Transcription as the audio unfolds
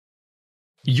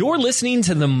You're listening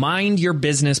to the Mind Your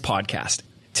Business podcast.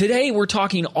 Today, we're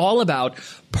talking all about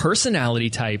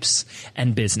personality types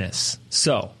and business.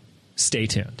 So, stay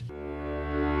tuned.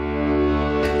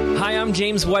 Hi, I'm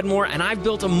James Wedmore, and I've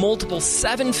built a multiple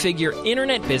seven-figure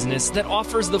internet business that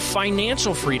offers the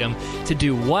financial freedom to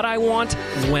do what I want,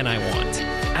 when I want.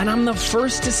 And I'm the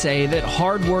first to say that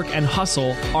hard work and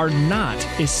hustle are not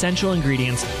essential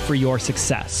ingredients for your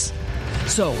success.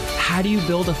 So, how do you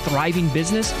build a thriving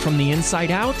business from the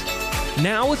inside out?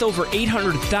 Now, with over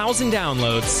 800,000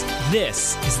 downloads,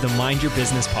 this is the Mind Your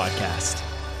Business podcast.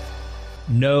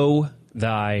 Know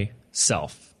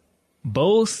thyself.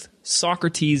 Both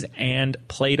Socrates and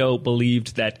Plato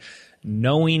believed that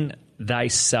knowing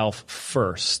thyself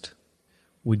first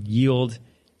would yield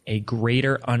a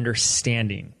greater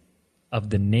understanding of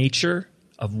the nature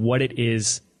of what it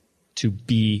is to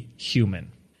be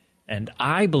human. And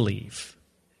I believe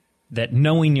that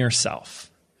knowing yourself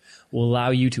will allow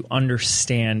you to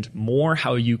understand more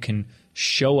how you can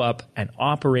show up and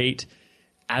operate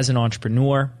as an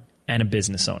entrepreneur and a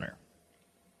business owner.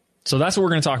 So that's what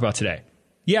we're going to talk about today.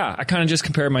 Yeah, I kind of just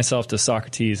compared myself to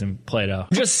Socrates and Plato.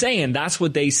 I'm just saying that's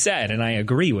what they said, and I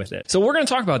agree with it. So we're going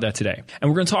to talk about that today. And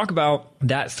we're going to talk about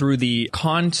that through the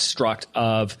construct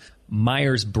of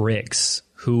Myers Briggs,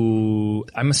 who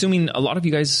I'm assuming a lot of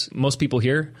you guys, most people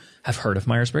here have heard of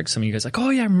Myers Briggs. Some of you guys are like,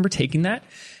 oh yeah, I remember taking that.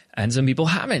 And some people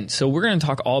haven't. So we're going to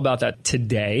talk all about that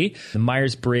today. The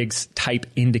Myers Briggs type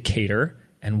indicator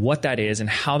and what that is and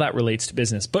how that relates to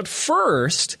business. But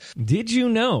first, did you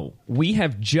know we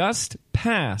have just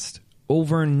passed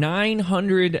over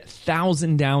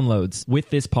 900,000 downloads with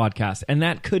this podcast? And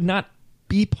that could not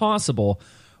be possible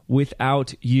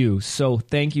without you. So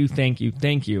thank you, thank you,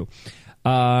 thank you.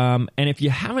 And if you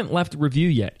haven't left a review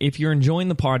yet, if you're enjoying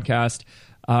the podcast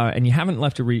and you haven't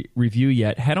left a review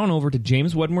yet, head on over to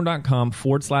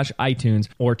jameswedmore.com/iTunes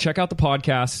or check out the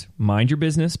podcast, Mind Your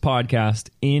Business Podcast,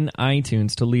 in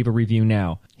iTunes to leave a review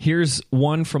now. Here's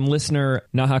one from listener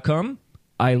Nahakam.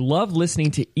 I love listening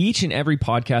to each and every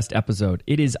podcast episode.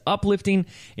 It is uplifting,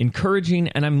 encouraging,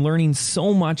 and I'm learning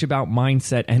so much about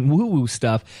mindset and woo-woo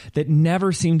stuff that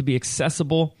never seemed to be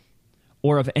accessible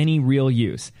or of any real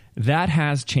use. That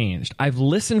has changed. I've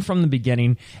listened from the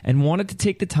beginning and wanted to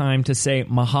take the time to say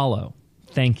mahalo.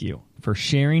 Thank you for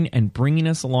sharing and bringing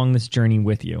us along this journey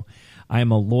with you. I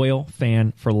am a loyal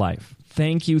fan for life.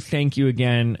 Thank you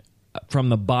again from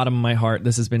the bottom of my heart.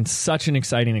 This has been such an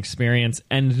exciting experience,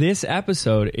 and this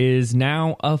episode is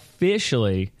now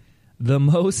officially the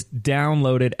most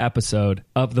downloaded episode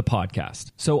of the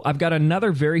podcast. So I've got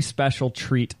another very special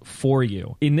treat for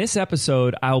you. In this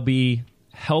episode, I'll be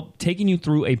taking you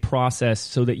through a process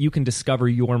so that you can discover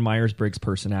your Myers Briggs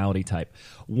personality type.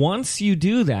 Once you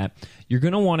do that, you're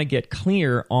going to want to get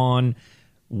clear on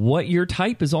what your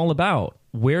type is all about,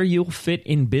 where you'll fit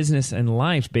in business and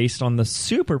life based on the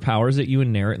superpowers that you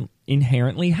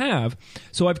inherently have.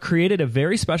 So I've created a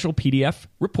very special PDF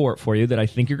report for you that I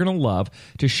think you're going to love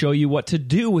to show you what to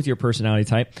do with your personality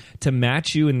type to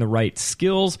match you in the right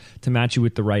skills, to match you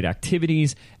with the right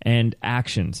activities and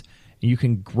actions. You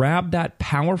can grab that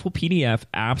powerful PDF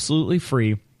absolutely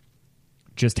free.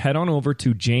 Just head on over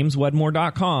to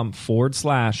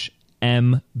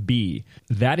jameswedmore.com/MB.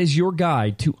 That is your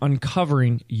guide to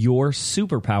uncovering your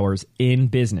superpowers in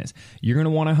business. You're going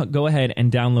to want to go ahead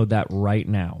and download that right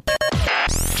now.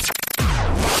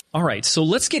 All right, so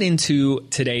let's get into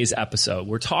today's episode.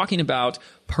 We're talking about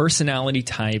personality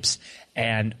types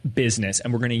and business,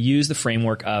 and we're going to use the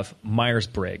framework of Myers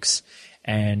Briggs.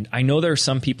 And I know there are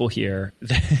some people here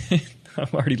that I'm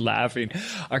already laughing,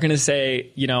 are going to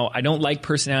say, I don't like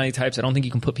personality types. I don't think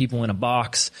you can put people in a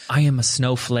box. I am a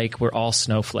snowflake. We're all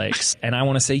snowflakes. And I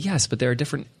want to say, yes, but there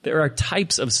are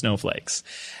types of snowflakes.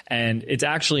 And it's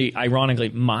actually, ironically,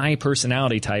 my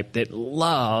personality type that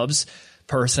loves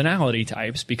personality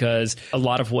types, because a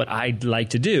lot of what I'd like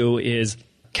to do is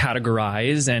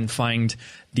categorize and find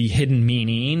the hidden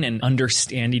meaning and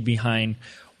understanding behind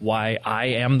why I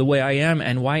am the way I am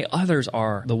and why others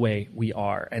are the way we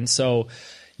are. And so,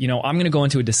 I'm going to go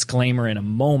into a disclaimer in a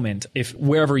moment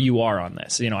wherever you are on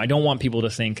this. I don't want people to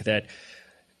think that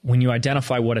when you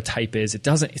identify what a type is,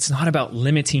 it's not about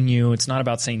limiting you. It's not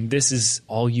about saying this is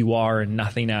all you are and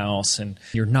nothing else, and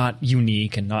you're not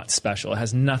unique and not special. It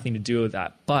has nothing to do with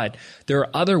that. But there are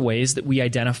other ways that we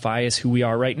identify as who we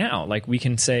are right now. Like we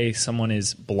can say someone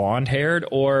is blonde haired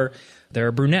or they're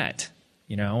a brunette.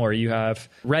 Or you have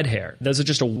red hair. Those are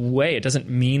just a way. It doesn't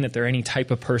mean that they're any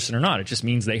type of person or not. It just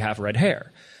means they have red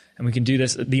hair. And we can do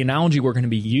this. The analogy we're going to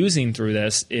be using through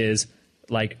this is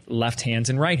like left hands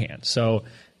and right hands. So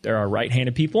there are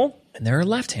right-handed people and there are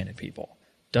left-handed people.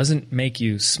 Doesn't make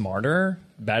you smarter,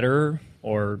 better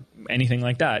or anything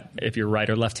like that if you're right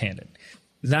or left-handed.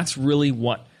 That's really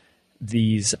what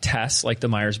these tests, like the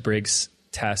Myers Briggs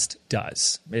test,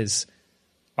 does, is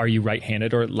are you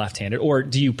right-handed or left-handed? Or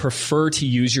do you prefer to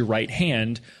use your right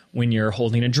hand when you're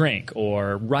holding a drink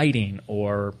or writing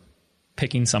or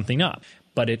picking something up?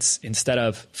 But it's, instead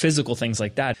of physical things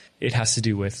like that, it has to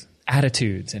do with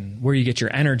attitudes and where you get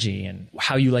your energy and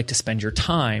how you like to spend your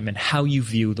time and how you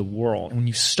view the world. And when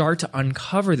you start to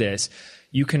uncover this,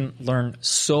 you can learn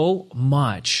so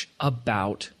much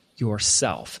about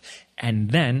yourself.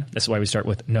 And then, that's why we start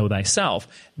with know thyself.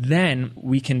 Then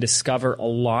we can discover a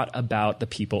lot about the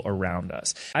people around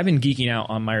us. I've been geeking out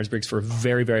on Myers Briggs for a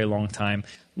very, very long time.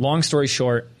 Long story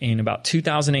short, in about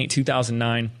 2008,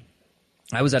 2009,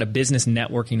 I was at a business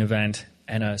networking event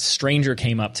and a stranger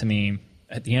came up to me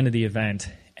at the end of the event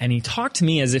and he talked to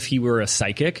me as if he were a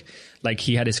psychic, like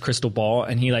he had his crystal ball,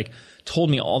 and he like told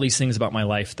me all these things about my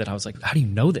life that I was like, how do you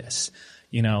know this?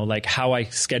 You know, like how I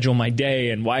schedule my day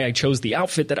and why I chose the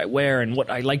outfit that I wear and what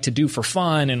I like to do for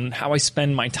fun and how I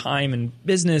spend my time in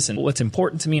business and what's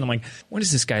important to me. And I'm like, what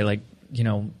is this guy, like, you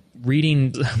know,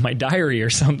 reading my diary or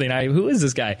something? Who is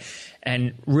this guy?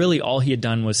 And really all he had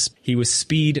done was he was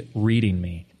speed reading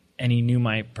me, and he knew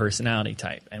my personality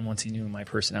type. And once he knew my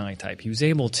personality type, he was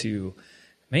able to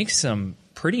make some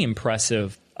pretty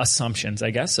impressive assumptions,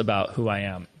 I guess, about who I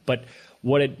am. But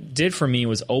what it did for me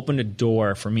was open a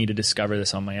door for me to discover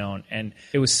this on my own. And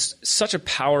it was such a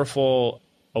powerful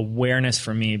awareness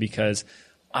for me because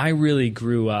I really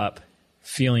grew up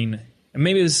feeling, and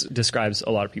maybe this describes a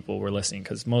lot of people who are listening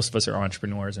because most of us are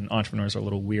entrepreneurs and entrepreneurs are a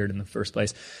little weird in the first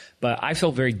place. But I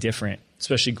felt very different,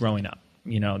 especially growing up,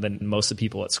 you know, than most of the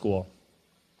people at school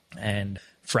and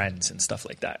friends and stuff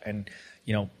like that. And,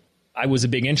 you know, I was a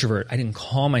big introvert. I didn't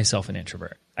call myself an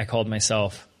introvert. I called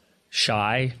myself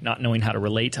shy, not knowing how to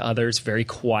relate to others, very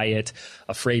quiet,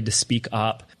 afraid to speak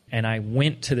up. And I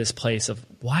went to this place of,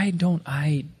 why don't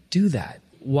I do that?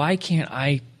 Why can't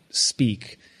I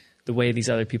speak the way these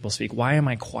other people speak? Why am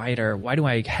I quieter? Why do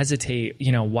I hesitate?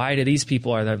 You know, why do these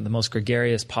people are the most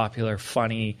gregarious, popular,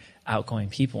 funny, outgoing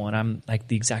people? And I'm like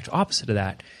the exact opposite of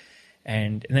that.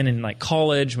 And then in like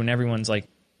college, when everyone's like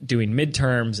doing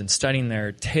midterms and studying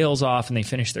their tails off and they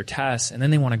finish their tests and then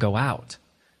they want to go out.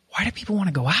 Why do people want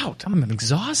to go out? I'm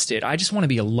exhausted. I just want to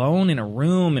be alone in a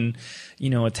room and, you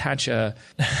know, attach a,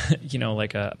 you know,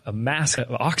 like a mask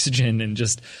of oxygen and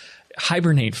just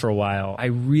hibernate for a while. I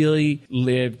really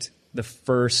lived the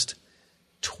first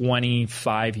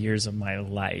 25 years of my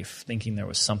life thinking there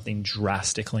was something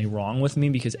drastically wrong with me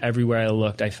because everywhere I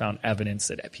looked, I found evidence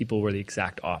that people were the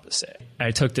exact opposite.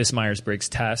 I took this Myers Briggs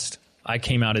test. I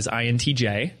came out as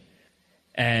INTJ,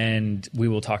 and we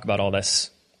will talk about all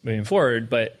this moving forward,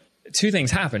 but two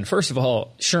things happened. First of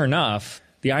all, sure enough,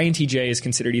 the INTJ is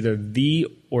considered either the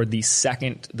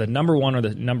number one or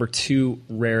the number two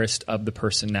rarest of the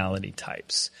personality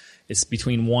types. It's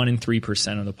between 1% and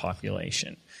 3% of the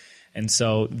population. And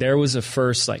so there was a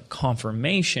first like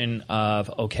confirmation of,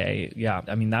 okay, yeah,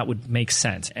 I mean, that would make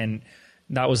sense. And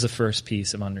that was the first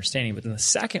piece of understanding. But then the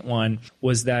second one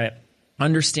was that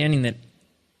understanding that,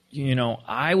 you know,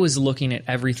 I was looking at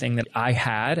everything that I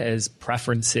had as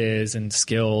preferences and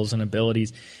skills and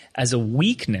abilities as a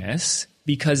weakness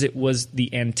because it was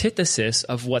the antithesis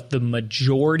of what the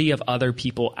majority of other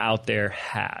people out there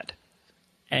had.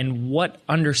 And what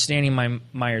understanding my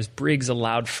Myers-Briggs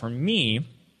allowed for me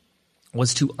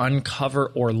was to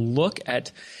uncover or look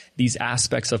at these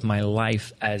aspects of my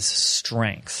life as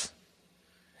strength.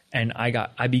 And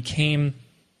I became,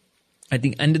 at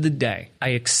the end of the day, I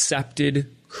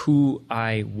accepted who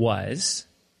I was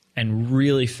and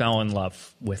really fell in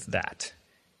love with that.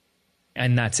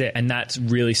 And that's it. And that's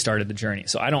really started the journey.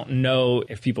 So I don't know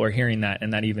if people are hearing that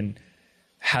and that even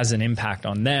has an impact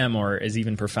on them or is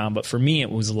even profound. But for me, it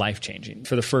was life-changing.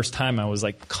 For the first time, I was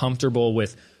like comfortable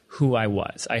with who I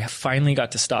was. I finally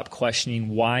got to stop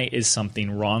questioning why is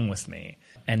something wrong with me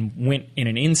and went in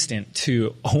an instant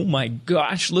to, oh my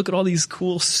gosh, look at all these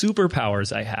cool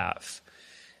superpowers I have.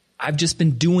 I've just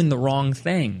been doing the wrong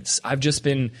things. I've just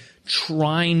been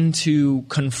trying to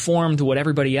conform to what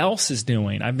everybody else is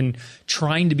doing. I've been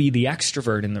trying to be the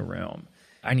extrovert in the room.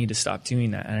 I need to stop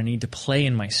doing that, and I need to play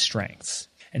in my strengths.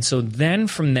 And so then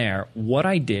from there, what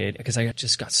I did, because I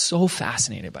just got so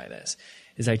fascinated by this,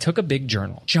 is I took a big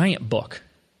journal, giant book,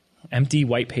 empty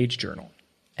white page journal,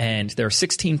 and there are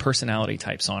 16 personality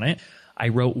types on it. I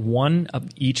wrote one of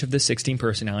each of the 16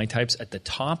 personality types at the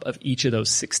top of each of those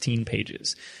 16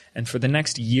 pages. And for the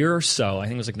next year or so, I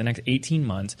think it was like the next 18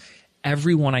 months,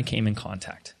 everyone I came in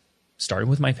contact, started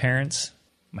with my parents,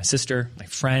 my sister, my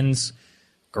friends,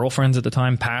 girlfriends at the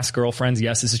time, past girlfriends.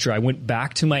 Yes, this is true. I went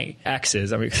back to my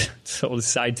exes. I mean, so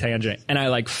side tangent. And I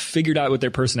like figured out what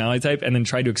their personality type and then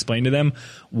tried to explain to them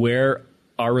where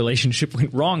our relationship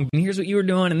went wrong. And here's what you were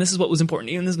doing. And this is what was important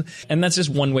to you. And that's just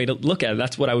one way to look at it.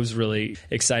 That's what I was really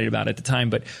excited about at the time.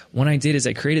 But what I did is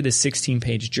I created this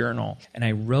 16-page journal and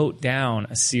I wrote down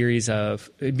a series of,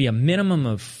 it'd be a minimum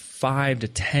of 5 to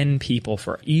 10 people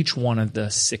for each one of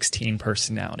the 16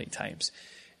 personality types.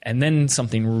 And then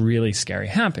something really scary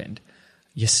happened.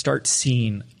 You start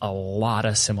seeing a lot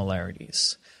of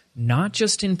similarities, not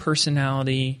just in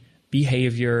personality,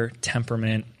 behavior,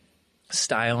 temperament,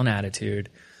 style, and attitude,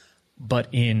 but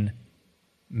in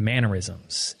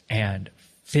mannerisms and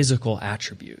physical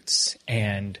attributes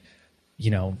and, you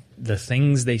know, the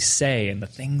things they say and the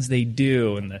things they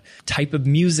do and the type of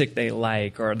music they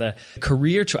like or the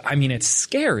career choice. I mean, it's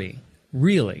scary,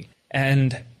 really.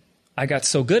 And I got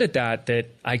so good at that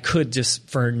I could just,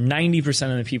 for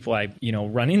 90% of the people I,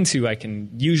 run into, I can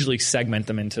usually segment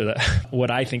them into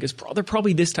what I think is they're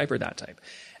probably this type or that type.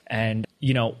 And,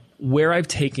 where I've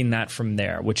taken that from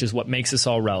there, which is what makes this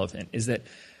all relevant, is that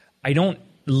I don't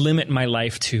limit my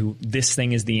life to this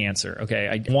thing is the answer. Okay.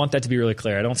 I want that to be really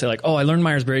clear. I don't say like, oh, I learned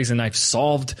Myers Briggs and I've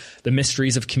solved the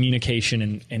mysteries of communication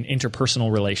and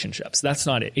interpersonal relationships. That's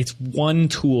not it. It's one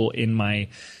tool in my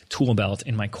tool belt,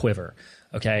 in my quiver.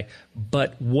 Okay.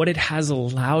 But what it has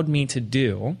allowed me to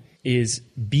do is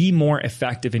be more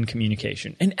effective in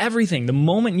communication and everything. The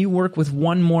moment you work with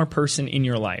one more person in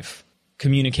your life,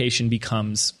 communication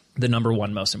becomes the number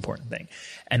one most important thing.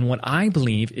 And what I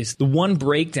believe is the one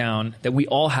breakdown that we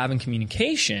all have in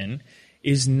communication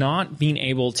is not being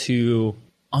able to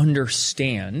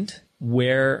understand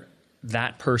where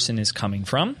that person is coming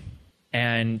from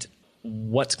and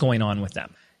what's going on with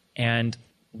them. And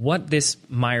what this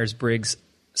Myers-Briggs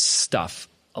stuff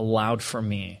allowed for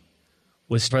me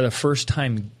was for the first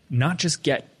time not just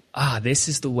get, this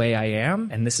is the way I am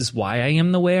and this is why I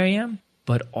am the way I am,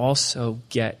 but also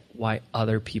get why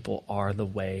other people are the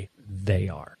way they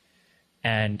are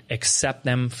and accept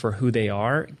them for who they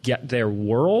are, get their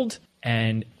world,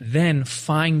 and then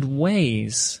find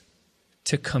ways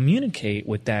to communicate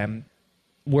with them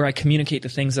where I communicate the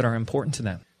things that are important to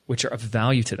them, which are of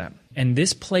value to them. And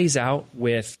this plays out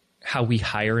with how we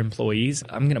hire employees.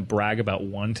 I'm going to brag about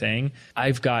one thing.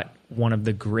 I've got one of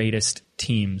the greatest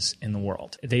teams in the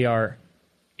world. They are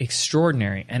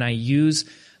extraordinary. And I use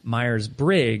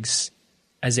Myers-Briggs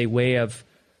as a way of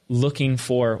looking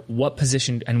for what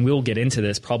position, and we'll get into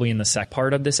this probably in the second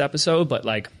part of this episode, but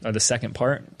or the second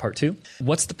part 2.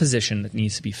 What's the position that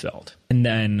needs to be filled? And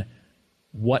then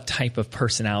what type of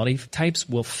personality types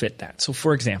will fit that? So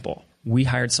for example, we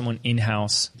hired someone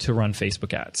in-house to run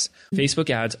Facebook ads.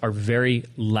 Facebook ads are very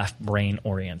left brain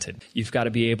oriented. You've got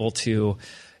to be able to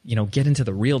get into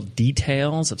the real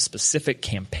details of specific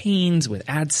campaigns with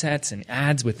ad sets and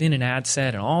ads within an ad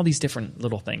set and all these different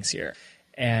little things here.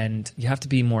 And you have to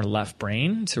be more left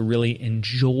brain to really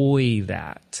enjoy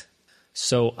that.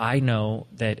 So I know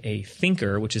that a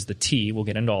thinker, which is the T, we'll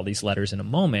get into all these letters in a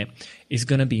moment, is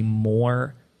going to be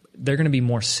more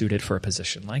suited for a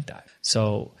position like that.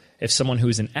 So if someone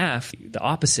who's an F, the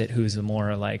opposite, who's a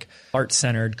more like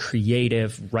art-centered,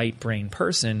 creative, right-brain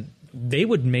person, they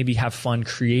would maybe have fun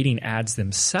creating ads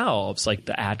themselves, like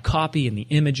the ad copy and the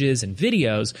images and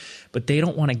videos, but they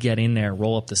don't want to get in there,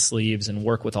 roll up the sleeves and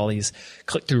work with all these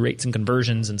click-through rates and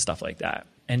conversions and stuff like that.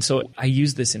 And so I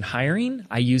use this in hiring.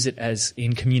 I use it as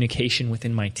in communication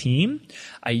within my team.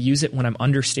 I use it when I'm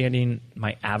understanding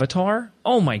my avatar.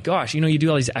 Oh my gosh, you do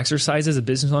all these exercises as a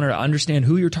business owner to understand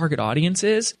who your target audience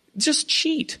is. Just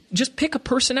cheat. Just pick a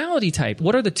personality type.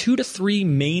 What are the 2 to 3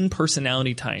 main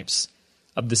personality types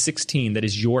of the 16 that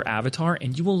is your avatar,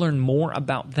 and you will learn more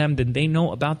about them than they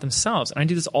know about themselves. And I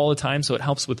do this all the time, so it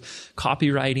helps with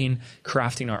copywriting,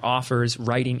 crafting our offers,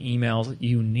 writing emails,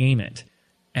 you name it.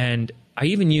 And I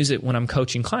even use it when I'm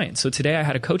coaching clients. So today I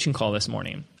had a coaching call this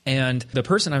morning, and the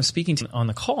person I'm speaking to on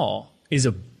the call is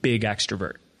a big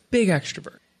extrovert.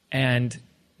 And,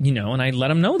 and I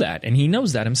let him know that, and he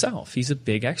knows that himself. He's a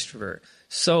big extrovert.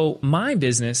 So my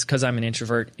business, because I'm an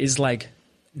introvert, is like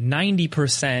 90%,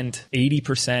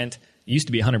 80%, used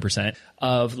to be 100%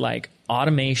 of like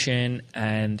automation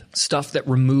and stuff that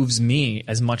removes me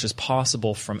as much as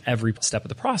possible from every step of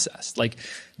the process. Like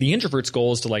the introvert's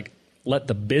goal is to like let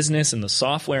the business and the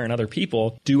software and other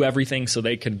people do everything so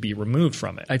they can be removed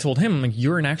from it. I told him, like,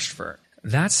 you're an extrovert.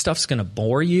 That stuff's going to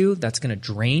bore you, that's going to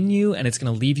drain you, and it's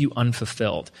going to leave you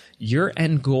unfulfilled. Your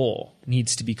end goal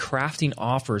needs to be crafting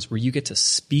offers where you get to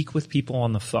speak with people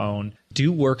on the phone,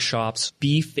 do workshops,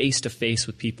 be face-to-face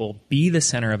with people, be the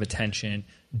center of attention,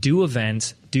 do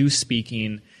events, do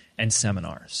speaking, and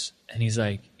seminars. And he's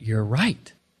like, you're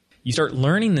right. You start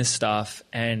learning this stuff.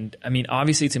 And I mean,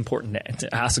 obviously it's important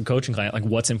to ask a coaching client, like,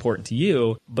 what's important to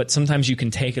you? But sometimes you can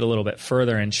take it a little bit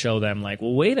further and show them like,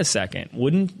 well, wait a second,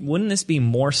 wouldn't this be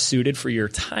more suited for your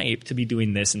type to be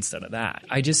doing this instead of that?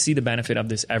 I just see the benefit of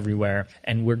this everywhere.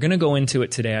 And we're going to go into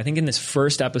it today. I think in this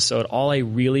first episode, all I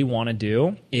really want to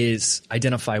do is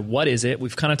identify what is it.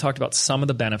 We've kind of talked about some of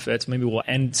the benefits. Maybe we'll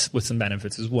end with some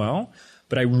benefits as well.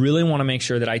 But I really want to make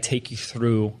sure that I take you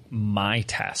through my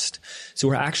test. So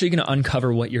we're actually going to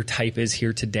uncover what your type is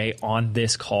here today on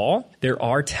this call. There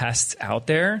are tests out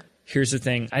there. Here's the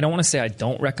thing. I don't want to say I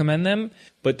don't recommend them,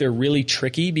 but they're really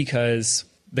tricky because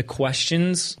the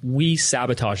questions, we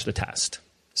sabotage the test.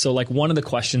 So like one of the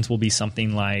questions will be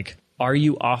something like, are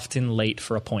you often late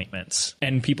for appointments?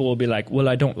 And people will be like, well,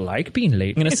 I don't like being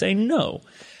late. I'm going to say no.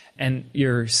 And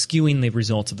you're skewing the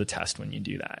results of the test when you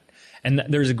do that. And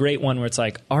there's a great one where it's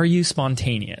like, are you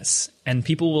spontaneous? And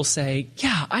people will say,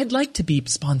 yeah, I'd like to be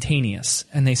spontaneous.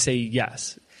 And they say,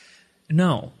 yes.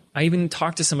 No. I even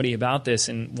talked to somebody about this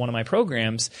in one of my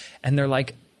programs, and they're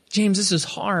like, James, this is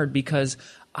hard because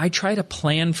I try to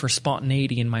plan for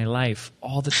spontaneity in my life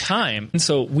all the time. And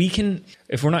so we can,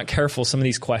 if we're not careful, some of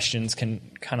these questions can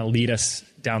kind of lead us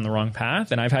down the wrong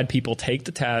path. And I've had people take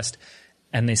the test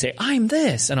and they say, I'm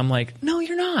this. And I'm like, no,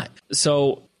 you're not.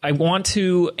 So I want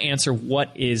to answer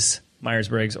what is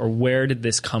Myers-Briggs, or where did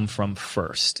this come from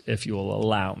first, if you will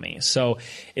allow me. So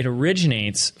it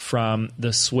originates from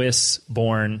the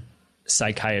Swiss-born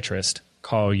psychiatrist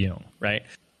Carl Jung, right?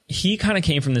 He kind of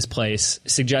came from this place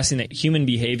suggesting that human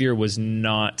behavior was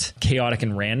not chaotic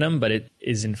and random, but it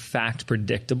is in fact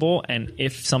predictable. And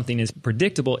if something is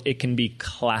predictable, it can be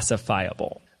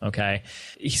classifiable. Okay.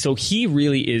 So he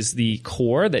really is the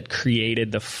core that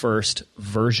created the first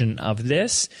version of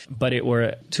this, but it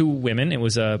were two women. It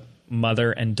was a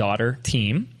mother and daughter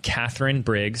team, Catherine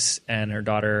Briggs and her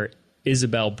daughter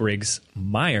Isabel Briggs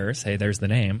Myers. Hey, there's the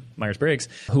name, Myers Briggs,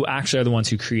 who actually are the ones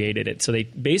who created it. So they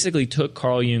basically took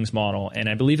Carl Jung's model, and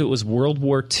I believe it was World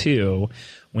War II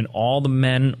when all the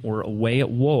men were away at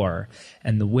war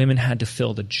and the women had to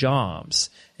fill the jobs.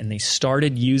 And they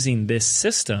started using this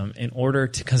system in order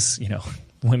to, because, you know,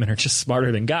 women are just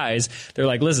smarter than guys. They're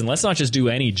like, listen, let's not just do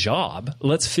any job.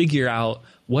 Let's figure out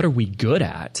what are we good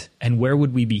at and where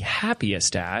would we be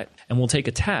happiest at? And we'll take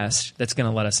a test that's going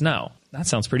to let us know. That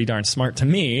sounds pretty darn smart to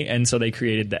me. And so they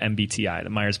created the MBTI, the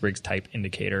Myers Briggs Type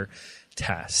Indicator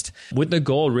Test, with the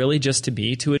goal really just to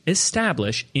be to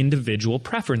establish individual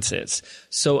preferences.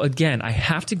 So again, I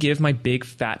have to give my big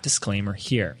fat disclaimer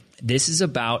here. This is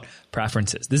about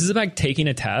preferences. This is about taking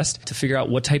a test to figure out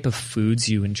what type of foods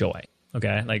you enjoy.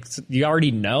 Okay. Like you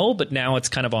already know, but now it's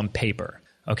kind of on paper.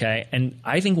 Okay. And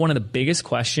I think one of the biggest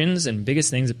questions and biggest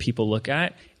things that people look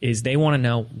at is they want to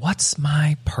know, what's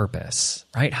my purpose,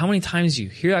 right? How many times do you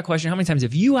hear that question? How many times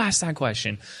have you asked that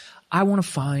question? I want to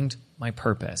find my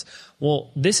purpose.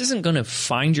 Well, this isn't going to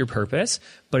find your purpose,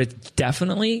 but it's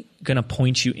definitely going to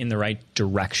point you in the right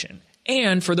direction.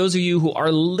 And for those of you who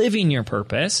are living your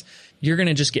purpose, you're going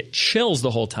to just get chills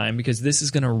the whole time because this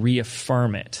is going to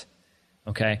reaffirm it.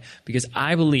 Okay? Because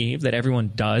I believe that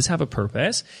everyone does have a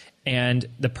purpose, and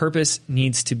the purpose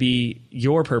needs to be,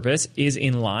 your purpose is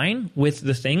in line with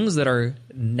the things that are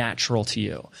natural to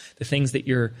you, the things that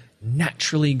you're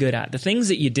naturally good at, the things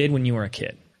that you did when you were a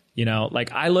kid. You know,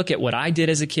 like I look at what I did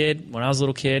as a kid when I was a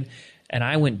little kid, and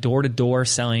I went door to door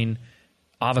selling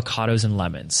avocados and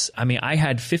lemons. I mean, I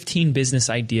had 15 business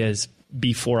ideas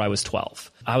before I was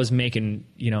 12. I was making,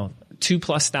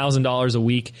 $2,000+ a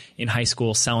week in high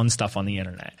school selling stuff on the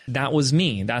internet. That was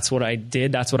me. That's what I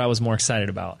did. That's what I was more excited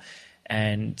about.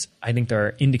 And I think there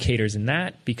are indicators in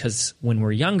that because when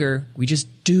we're younger, we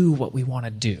just do what we want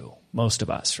to do. Most of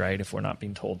us, right? If we're not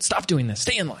being told, stop doing this,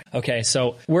 stay in line. Okay,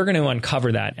 so we're going to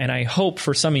uncover that. And I hope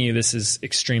for some of you, this is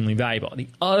extremely valuable. The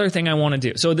other thing I want to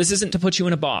do, so this isn't to put you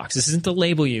in a box. This isn't to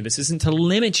label you. This isn't to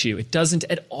limit you. It doesn't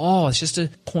at all. It's just to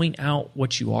point out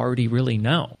what you already really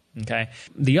know. Okay.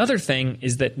 The other thing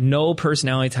is that no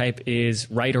personality type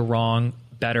is right or wrong,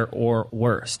 better or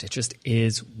worst. It just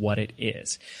is what it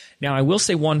is. Now, I will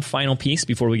say one final piece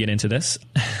before we get into this.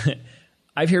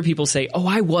 I've heard people say, oh,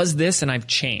 I was this and I've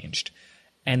changed.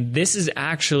 And this is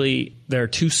actually, there are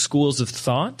two schools of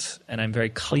thought, and I'm very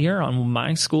clear on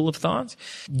my school of thought.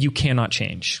 You cannot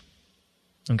change.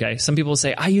 Okay. Some people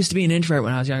say, I used to be an introvert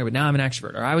when I was younger, but now I'm an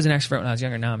extrovert. Or I was an extrovert when I was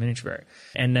younger, now I'm an introvert.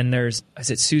 And then there's, is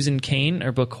it Susan Cain,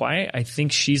 her book Quiet? I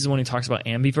think she's the one who talks about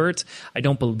ambiverts. I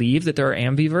don't believe that there are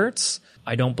ambiverts.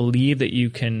 I don't believe that you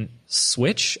can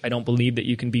switch. I don't believe that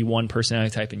you can be one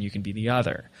personality type and you can be the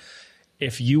other.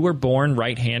 If you were born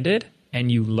right-handed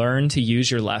and you learn to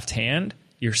use your left hand,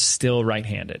 you're still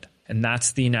right-handed. And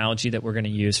that's the analogy that we're going to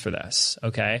use for this,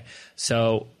 okay?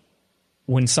 So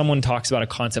when someone talks about a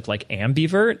concept like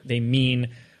ambivert, they mean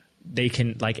they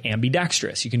can, like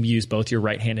ambidextrous. You can use both your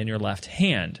right hand and your left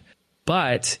hand.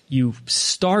 But you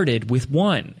started with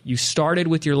one. You started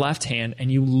with your left hand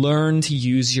and you learned to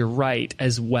use your right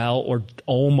as well or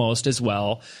almost as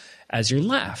well as your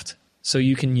left. So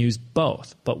you can use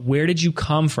both. But where did you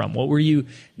come from? What were you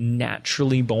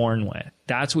naturally born with?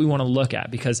 That's what we want to look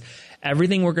at, because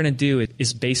everything we're going to do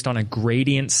is based on a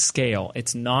gradient scale.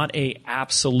 It's not an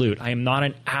absolute. I am not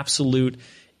an absolute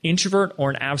introvert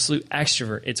or an absolute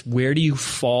extrovert. It's where do you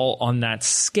fall on that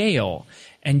scale?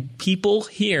 And people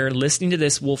here listening to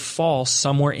this will fall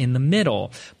somewhere in the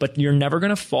middle, but you're never going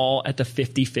to fall at the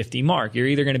 50-50 mark. You're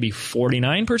either going to be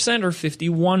 49% or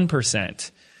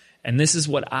 51%. And this is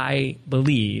what I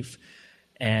believe.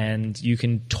 And you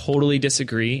can totally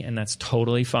disagree, and that's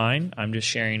totally fine. I'm just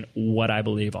sharing what I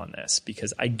believe on this,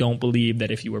 because I don't believe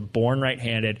that if you were born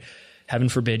right-handed, heaven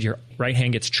forbid your right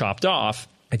hand gets chopped off,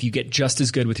 if you get just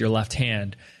as good with your left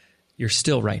hand, you're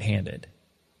still right-handed.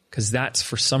 Because that's,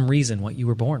 for some reason, what you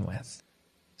were born with.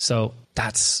 So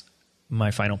that's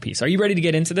my final piece. Are you ready to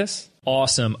get into this?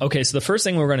 Awesome. Okay, so the first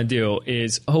thing we're going to do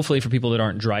is, hopefully for people that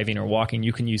aren't driving or walking,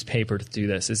 you can use paper to do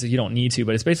this. You don't need to,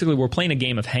 but it's basically we're playing a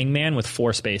game of hangman with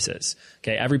 4 spaces.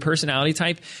 Okay, every personality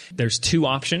type, there's 2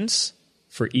 options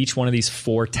for each one of these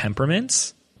 4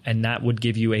 temperaments, and that would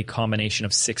give you a combination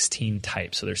of 16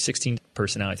 types. So there's 16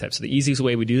 personality types. So the easiest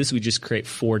way we do this, we just create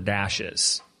 4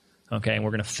 dashes. Okay, and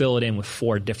we're going to fill it in with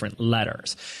 4 different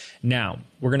letters. Now,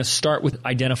 we're going to start with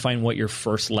identifying what your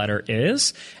first letter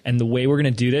is. And the way we're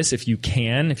going to do this, if you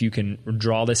can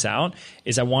draw this out,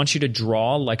 is I want you to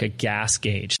draw like a gas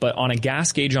gauge. But on a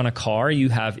gas gauge on a car, you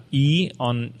have E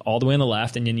on all the way on the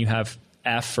left, and then you have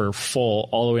F for full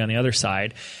all the way on the other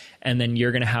side. And then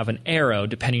you're going to have an arrow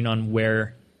depending on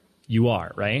where you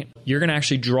are, right? You're going to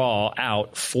actually draw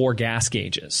out 4 gas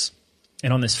gauges.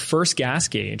 And on this first gas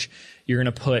gauge, you're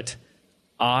going to put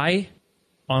I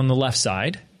on the left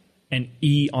side and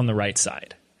E on the right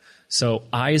side. So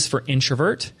I is for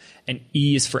introvert and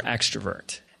E is for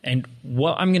extrovert. And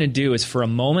what I'm going to do is, for a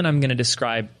moment, I'm going to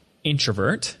describe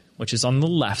introvert, which is on the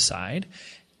left side.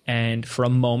 And for a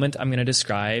moment, I'm going to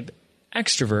describe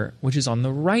extrovert, which is on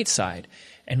the right side.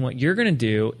 And what you're going to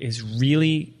do is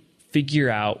really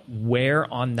figure out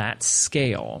where on that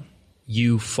scale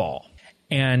you fall.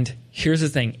 And here's the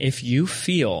thing. If you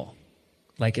feel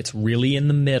like it's really in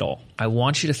the middle, I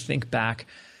want you to think back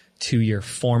to your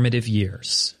formative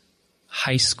years,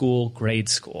 high school, grade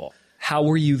school. How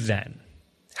were you then?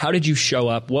 How did you show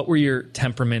up? What were your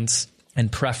temperaments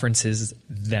and preferences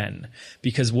then?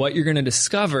 Because what you're going to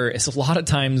discover is, a lot of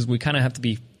times we kind of have to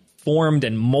be formed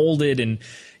and molded and,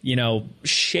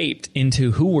 shaped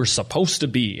into who we're supposed to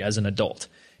be as an adult.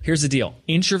 Here's the deal.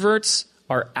 Introverts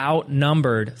are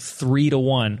outnumbered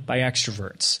 3-1 by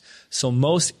extroverts. So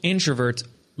most introverts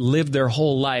live their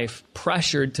whole life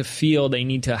pressured to feel they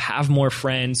need to have more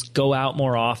friends, go out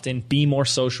more often, be more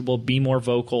sociable, be more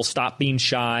vocal, stop being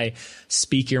shy,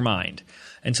 speak your mind.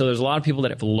 And so there's a lot of people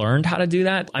that have learned how to do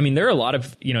that. I mean, there are a lot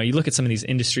of, you look at some of these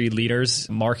industry leaders,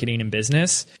 marketing and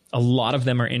business, a lot of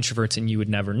them are introverts and you would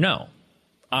never know.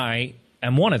 I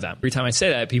am one of them. Every time I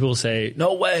say that, people say,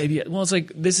 no way. Well, it's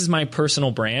like, this is my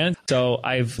personal brand. So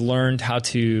I've learned how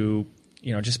to,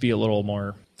 just be a little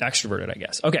more extroverted, I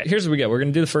guess. Okay, here's what we get. We're going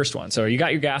to do the first one. So you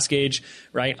got your gas gauge,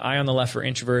 right? I on the left for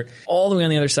introvert. All the way on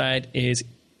the other side is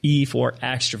E for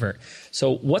extrovert.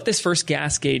 So what this first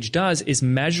gas gauge does is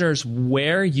measures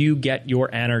where you get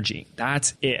your energy.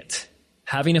 That's it.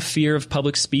 Having a fear of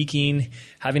public speaking,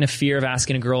 having a fear of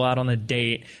asking a girl out on a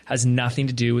date has nothing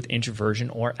to do with introversion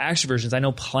or extroversions. I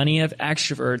know plenty of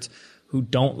extroverts who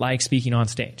don't like speaking on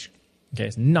stage. Okay,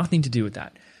 it's nothing to do with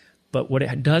that. But what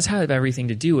it does have everything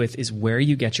to do with is where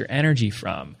you get your energy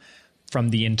from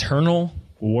the internal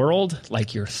world,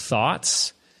 like your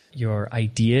thoughts, your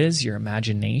ideas, your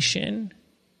imagination.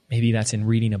 Maybe that's in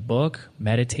reading a book,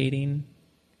 meditating,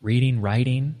 reading,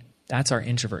 writing. That's our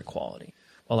introvert quality.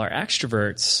 While our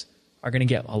extroverts are going to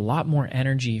get a lot more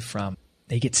energy from,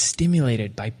 they get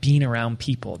stimulated by being around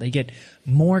people. They get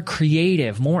more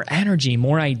creative, more energy,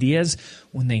 more ideas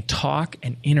when they talk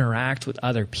and interact with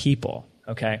other people.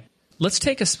 Okay? Let's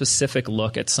take a specific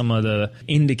look at some of the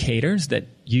indicators that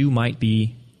you might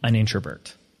be an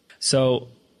introvert. So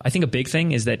I think a big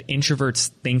thing is that introverts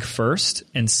think first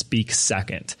and speak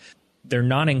second. They're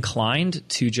not inclined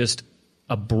to just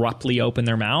abruptly open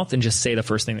their mouth and just say the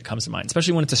first thing that comes to mind,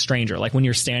 especially when it's a stranger. Like when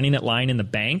you're standing at line in the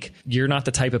bank, you're not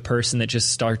the type of person that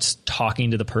just starts talking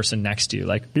to the person next to you.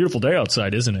 Like, beautiful day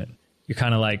outside, isn't it? You're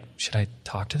kind of like, should I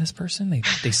talk to this person?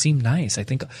 They seem nice. I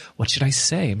think, what should I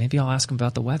say? Maybe I'll ask them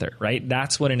about the weather, right?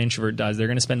 That's what an introvert does. They're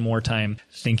going to spend more time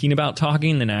thinking about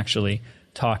talking than actually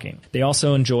talking. They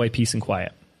also enjoy peace and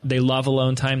quiet. They love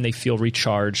alone time. They feel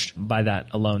recharged by that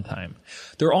alone time.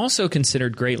 They're also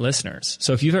considered great listeners.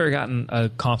 So if you've ever gotten a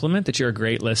compliment that you're a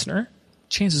great listener,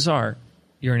 chances are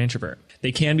you're an introvert.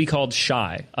 They can be called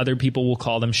shy. Other people will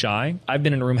call them shy. I've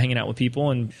been in a room hanging out with people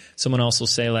and someone else will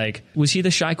say like, was he the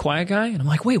shy, quiet guy? And I'm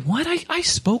like, wait, what? I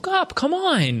spoke up. Come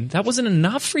on. That wasn't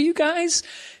enough for you guys?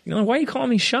 You know, why are you calling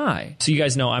me shy? So you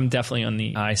guys know I'm definitely on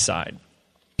the I side.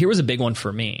 Here was a big one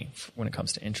for me when it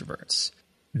comes to introverts.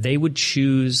 They would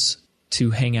choose to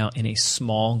hang out in a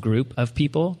small group of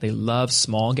people. They love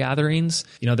small gatherings.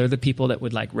 You know, they're the people that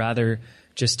would like rather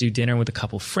just do dinner with a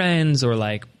couple friends or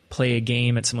like play a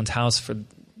game at someone's house for,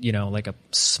 you know, like a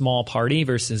small party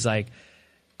versus like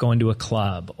going to a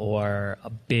club or a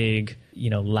big, you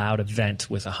know, loud event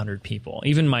with 100 people.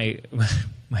 Even my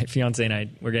fiance and I,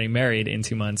 we're getting married in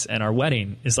 2 months, and our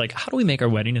wedding is like, how do we make our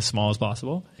wedding as small as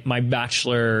possible? My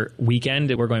bachelor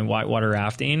weekend, we're going whitewater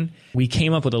rafting. We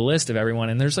came up with a list of everyone,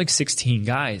 and there's like 16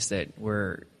 guys that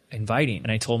we're inviting.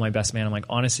 And I told my best man, I'm like,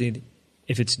 honestly,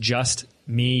 if it's just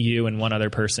me, you, and one other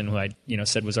person who I, you know,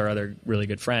 said was our other really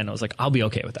good friend, I was like, I'll be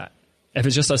okay with that. If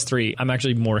it's just us three, I'm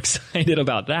actually more excited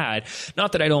about that.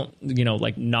 Not that I don't, you know,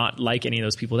 like not like any of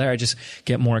those people there. I just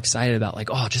get more excited about like,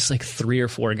 oh, just like 3 or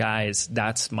 4 guys.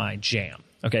 That's my jam.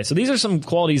 Okay. So these are some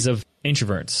qualities of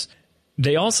introverts.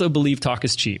 They also believe talk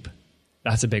is cheap.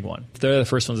 That's a big one. They're the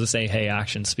first ones to say, hey,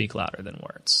 actions speak louder than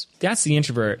words. That's the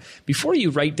introvert. Before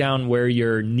you write down where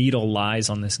your needle lies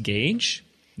on this gauge,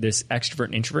 this extrovert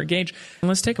and introvert gauge,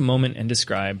 let's take a moment and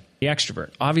describe the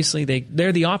extrovert. Obviously,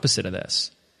 they're the opposite of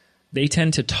this. They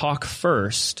tend to talk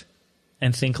first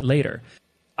and think later.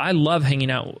 I love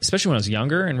hanging out, especially when I was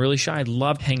younger and really shy. I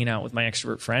loved hanging out with my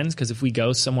extrovert friends because if we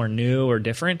go somewhere new or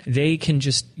different, they can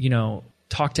just, you know,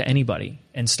 talk to anybody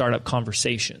and start up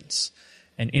conversations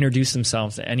and introduce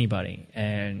themselves to anybody.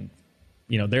 And,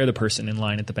 you know, they're the person in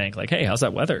line at the bank like, hey, how's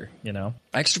that weather? You know,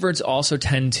 extroverts also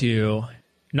tend to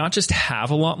not just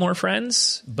have a lot more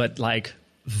friends, but like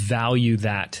value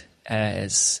that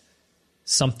as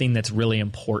something that's really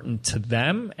important to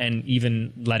them, and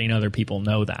even letting other people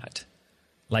know that.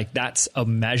 Like that's a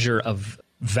measure of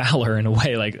valor in a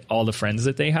way, like all the friends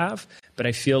that they have. But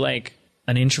I feel like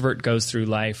an introvert goes through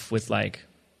life with like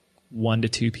 1 to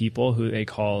 2 people who they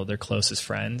call their closest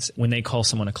friends. When they call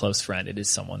someone a close friend, it is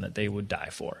someone that they would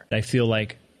die for. I feel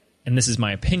like, and this is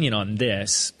my opinion on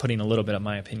this, putting a little bit of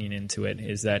my opinion into it,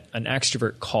 is that an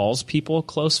extrovert calls people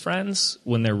close friends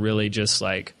when they're really just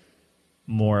like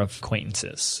more of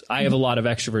acquaintances. I have a lot of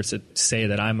extroverts that say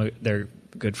that their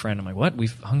good friend. I'm like, what?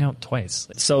 We've hung out twice.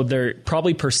 So they're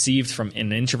probably perceived from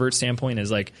an introvert standpoint as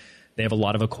like they have a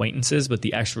lot of acquaintances, but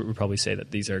the extrovert would probably say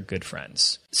that these are good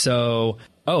friends. So,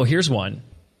 here's one.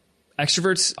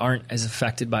 Extroverts aren't as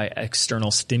affected by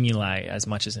external stimuli as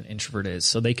much as an introvert is.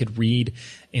 So they could read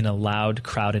in a loud,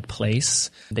 crowded place.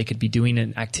 They could be doing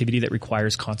an activity that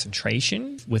requires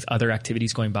concentration with other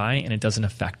activities going by, and it doesn't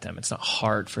affect them. It's not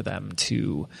hard for them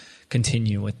to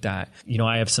continue with that. You know,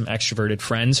 I have some extroverted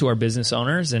friends who are business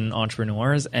owners and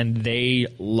entrepreneurs, and they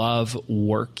love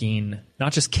working.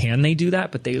 Not just can they do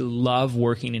that, but they love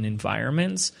working in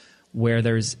environments where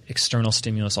there's external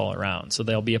stimulus all around. So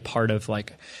they'll be a part of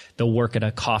like, they'll work at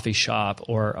a coffee shop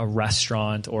or a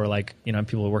restaurant, or like, you know,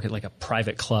 people work at like a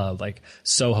private club, like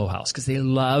Soho House, because they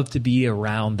love to be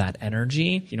around that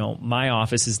energy. You know, my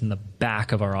office is in the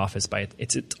back of our office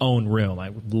it's its own room.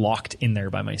 I'm locked in there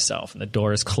by myself and the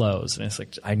door is closed. And it's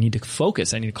like, I need to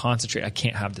focus. I need to concentrate. I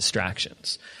can't have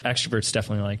distractions. Extroverts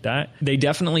definitely like that. They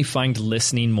definitely find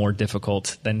listening more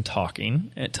difficult than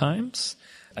talking at times.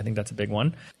 I think that's a big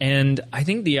one. And I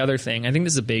think the other thing, I think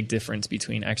there's a big difference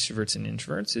between extroverts and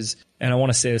introverts is, and I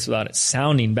want to say this without it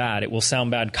sounding bad, it will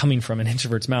sound bad coming from an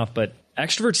introvert's mouth, but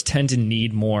extroverts tend to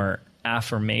need more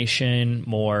affirmation,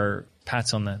 more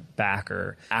pats on the back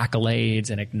or accolades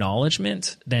and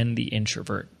acknowledgement than the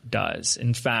introvert does.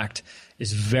 In fact,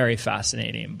 it's very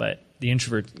fascinating, but the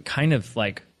introvert kind of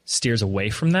like steers away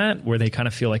from that, where they kind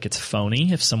of feel like it's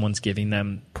phony if someone's giving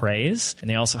them praise. And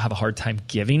they also have a hard time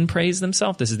giving praise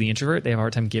themselves. This is the introvert. They have a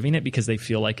hard time giving it because they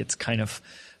feel like it's kind of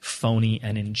phony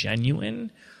and ingenuine.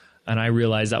 And I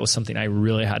realized that was something I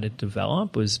really had to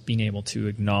develop, was being able to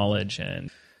acknowledge and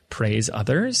praise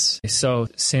others. So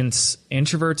since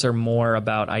introverts are more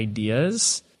about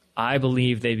ideas, I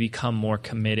believe they become more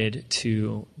committed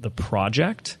to the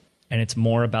project. And it's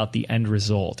more about the end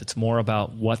result. It's more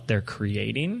about what they're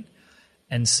creating.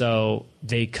 And so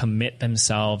they commit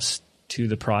themselves to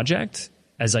the project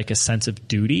as like a sense of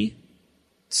duty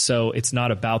So it's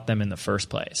not about them in the first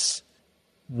place.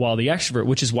 While the extrovert,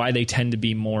 which is why they tend to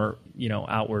be more,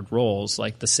 outward roles,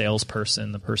 like the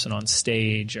salesperson, the person on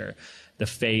stage, or the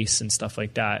face and stuff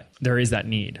like that, there is that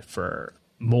need for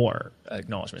more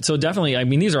acknowledgement. So definitely,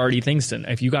 these are already things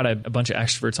if you got a bunch of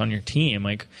extroverts on your team,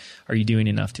 like, are you doing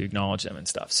enough to acknowledge them and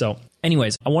stuff? So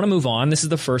anyways, I want to move on. This is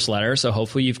the first letter. So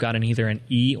hopefully you've got either an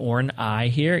E or an I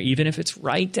here. Even if it's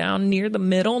right down near the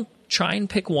middle, try and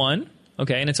pick one.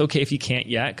 Okay. And it's okay if you can't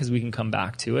yet, because we can come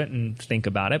back to it and think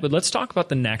about it. But let's talk about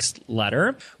the next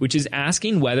letter, which is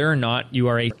asking whether or not you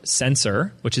are a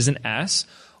sensor, which is an S,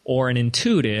 or an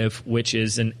intuitive, which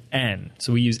is an N.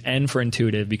 So we use N for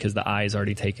intuitive because the I is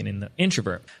already taken in the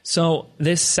introvert. So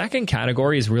this second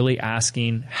category is really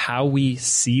asking how we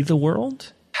see the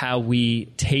world, how we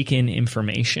take in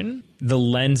information, the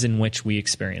lens in which we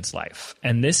experience life.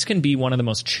 And this can be one of the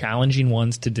most challenging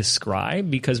ones to describe,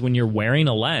 because when you're wearing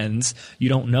a lens, you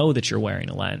don't know that you're wearing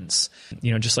a lens.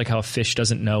 Just like how a fish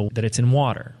doesn't know that it's in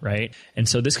water, right? And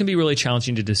so this can be really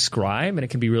challenging to describe, and it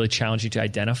can be really challenging to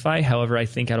identify. However, I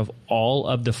think out of all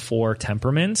of the 4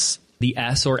 temperaments, the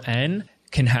S or N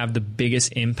can have the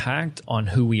biggest impact on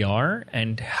who we are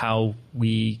and how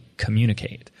we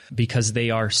communicate, because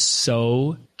they are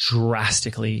so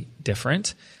drastically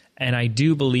different. And I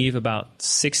do believe about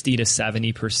 60 to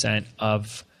 70%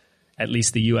 of at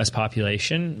least the US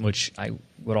population, which I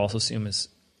would also assume is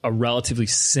a relatively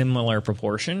similar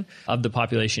proportion of the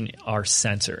population, are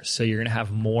sensors. So you're going to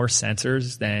have more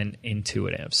sensors than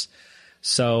intuitives.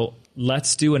 So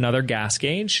let's do another gas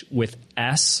gauge with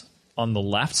S on the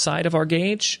left side of our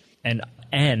gauge and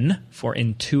N for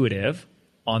intuitive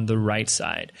on the right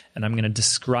side. And I'm going to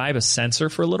describe a sensor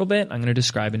for a little bit. I'm going to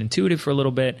describe an intuitive for a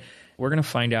little bit. We're going to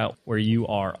find out where you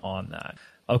are on that.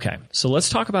 Okay, so let's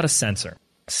talk about a sensor.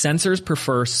 Sensors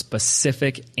prefer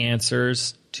specific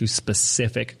answers to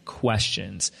specific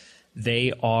questions.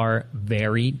 They are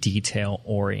very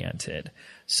detail-oriented.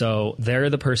 So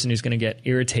they're the person who's going to get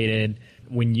irritated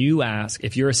when you ask,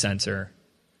 if you're a sensor,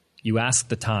 you ask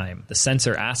the time. The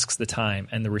sensor asks the time,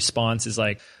 and the response is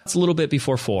like, it's a little bit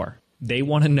before 4. They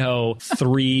want to know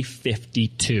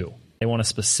 3:52. They want a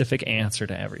specific answer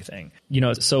to everything.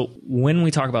 So when we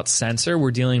talk about sensor,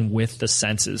 we're dealing with the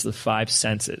senses, the 5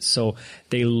 senses. So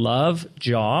they love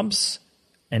jobs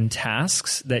and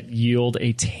tasks that yield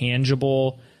a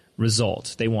tangible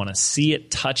result. They want to see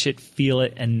it, touch it, feel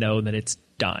it, and know that it's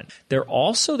done. They're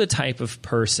also the type of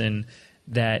person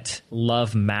that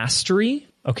love mastery.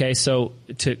 Okay, so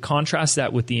to contrast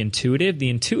that with the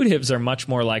intuitives are much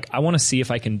more like, I want to see if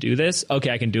I can do this.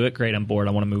 Okay, I can do it. Great, I'm bored.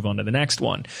 I want to move on to the next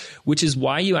one, which is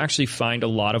why you actually find a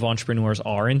lot of entrepreneurs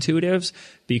are intuitives,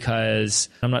 because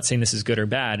I'm not saying this is good or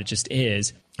bad. It just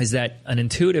is that an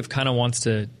intuitive kind of wants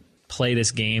to play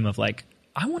this game of like,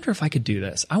 I wonder if I could do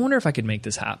this. I wonder if I could make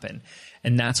this happen.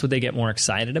 And that's what they get more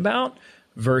excited about.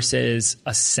 Versus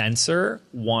a sensor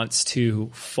wants to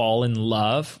fall in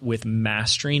love with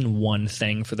mastering one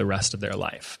thing for the rest of their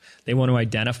life. They want to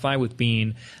identify with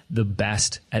being the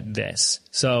best at this.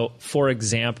 So, for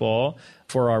example,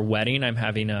 for our wedding, I'm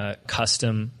having a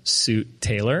custom suit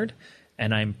tailored,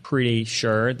 and I'm pretty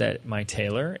sure that my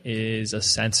tailor is a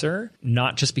sensor,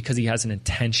 not just because he has an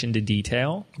attention to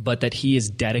detail, but that he has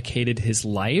dedicated his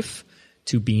life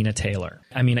to being a tailor.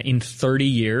 In 30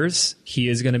 years, he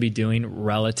is going to be doing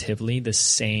relatively the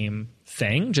same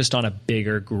thing, just on a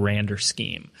bigger, grander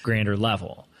scheme, grander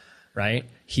level, right?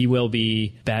 He will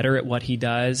be better at what he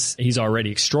does. He's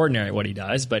already extraordinary at what he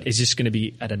does, but it's just going to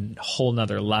be at a whole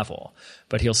nother level.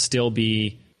 But he'll still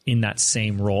be in that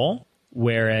same role.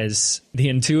 Whereas the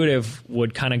intuitive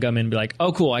would kind of come in and be like,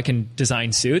 oh, cool, I can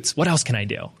design suits. What else can I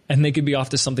do? And they could be off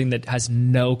to something that has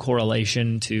no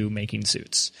correlation to making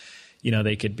suits.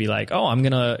 They could be like, oh, I'm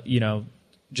going to,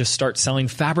 just start selling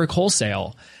fabric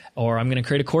wholesale, or I'm going to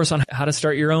create a course on how to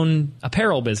start your own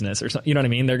apparel business or something. You know what I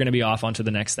mean? They're going to be off onto the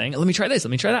next thing. Let me try this.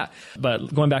 Let me try that.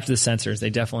 But going back to the sensors,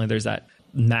 there's that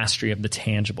mastery of the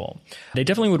tangible. They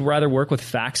definitely would rather work with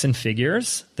facts and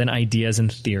figures than ideas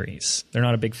and theories. They're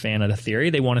not a big fan of the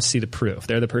theory. They want to see the proof.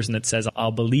 They're the person that says,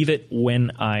 I'll believe it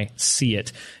when I see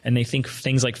it. And they think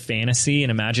things like fantasy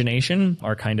and imagination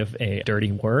are kind of a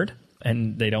dirty word.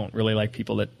 And they don't really like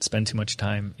people that spend too much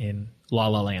time in La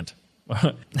La Land,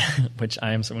 which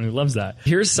I am someone who loves that.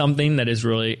 Here's something that is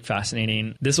really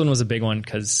fascinating. This one was a big one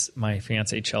because my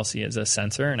fiance Chelsea is a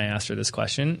sensor, and I asked her this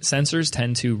question. Sensors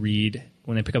tend to read,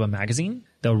 when they pick up a magazine,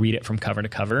 they'll read it from cover to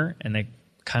cover, and they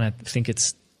kind of think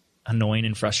it's annoying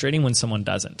and frustrating when someone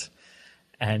doesn't.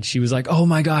 And she was like, oh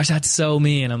my gosh, that's so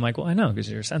me. And I'm like, well, I know, because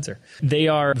you're a sensor. They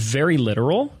are very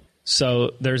literal.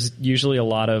 So there's usually a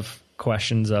lot of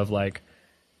questions of like,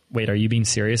 wait, are you being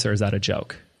serious or is that a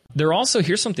joke? They're also,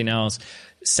 here's something else.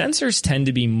 Sensors tend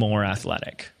to be more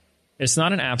athletic. It's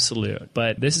not an absolute,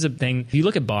 but this is a thing. If you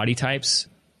look at body types,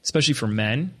 especially for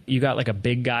men, you got like a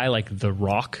big guy, like the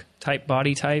Rock type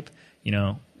body type, you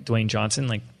know, Dwayne Johnson.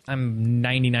 Like I'm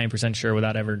 99% sure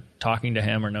without ever talking to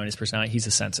him or knowing his personality, he's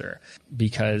a sensor,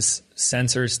 because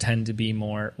sensors tend to be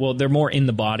more, well, they're more in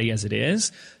the body as it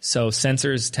is. So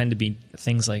sensors tend to be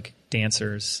things like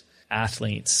dancers,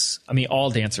 athletes. I mean, all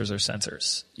dancers are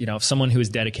sensors. You know, if someone who has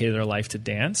dedicated their life to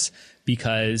dance,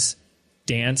 because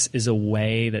dance is a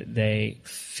way that they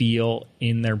feel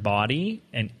in their body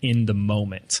and in the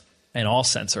moment. And all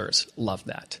sensors love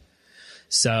that.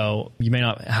 So you may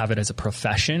not have it as a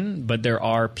profession, but there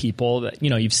are people that, you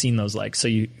know, you've seen those, like, So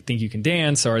You Think You Can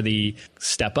Dance, or the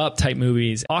Step Up type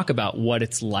movies talk about what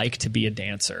it's like to be a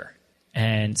dancer.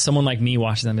 And someone like me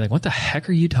watches them and be like, what the heck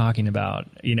are you talking about?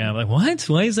 You know, like, what?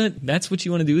 Why is that? That's what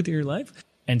you want to do with your life?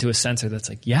 And to a sensor that's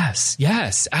like, yes,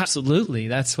 absolutely.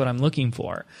 That's what I'm looking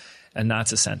for. And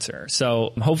that's a sensor.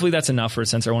 So hopefully that's enough for a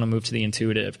sensor. I want to move to the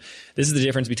intuitive. This is the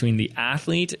difference between the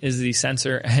athlete is the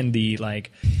sensor and the like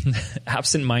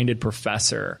absent-minded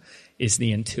professor is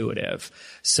the intuitive.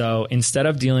 So instead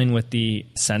of dealing with the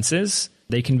senses,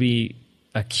 they can be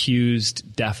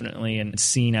accused definitely and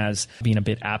seen as being a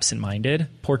bit absent-minded.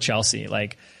 Poor Chelsea,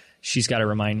 like, she's got to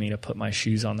remind me to put my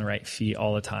shoes on the right feet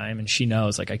all the time. And she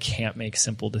knows, like, I can't make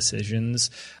simple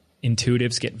decisions.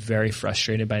 Intuitives get very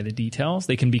frustrated by the details.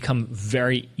 They can become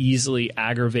very easily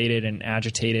aggravated and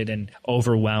agitated and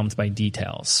overwhelmed by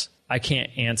details. I can't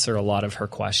answer a lot of her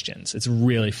questions. It's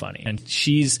really funny. And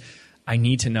I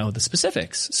need to know the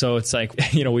specifics. So it's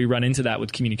like, you know, we run into that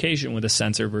with communication with a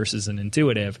sensor versus an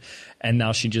intuitive. And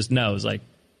now she just knows, like,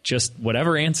 just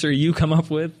whatever answer you come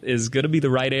up with is going to be the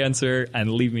right answer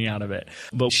and leave me out of it.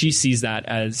 But she sees that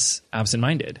as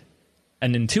absent-minded.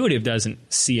 An intuitive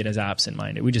doesn't see it as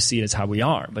absent-minded. We just see it as how we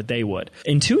are, but they would.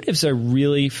 Intuitives are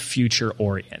really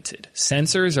future-oriented.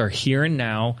 Sensors are here and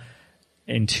now.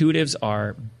 Intuitives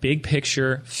are big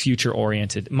picture,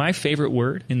 future-oriented. My favorite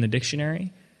word in the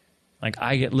dictionary, like,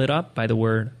 I get lit up by the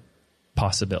word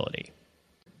possibility.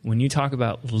 When you talk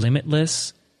about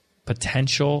limitless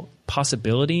potential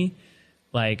possibility,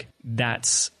 like,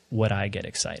 that's what I get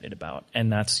excited about.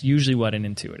 And that's usually what an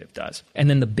intuitive does. And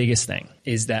then the biggest thing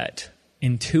is that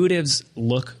intuitives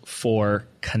look for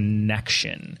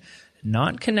connection,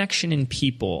 not connection in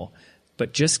people,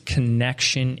 but just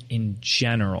connection in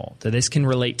general. So this can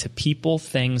relate to people,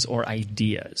 things, or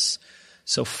ideas.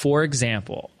 So for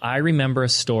example, I remember a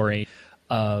story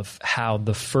of how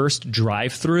the first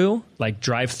drive-through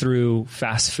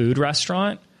fast food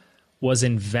restaurant was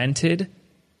invented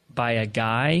by a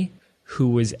guy who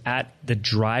was at the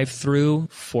drive-through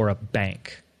for a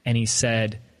bank. And he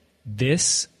said,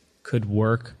 this could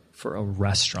work for a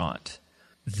restaurant.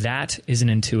 That is an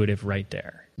intuitive right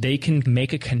there. They can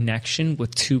make a connection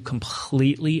with two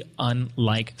completely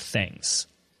unlike things,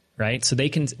 right? So they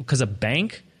can, because a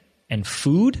bank and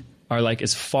food are like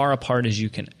as far apart as you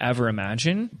can ever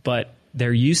imagine, but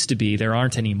there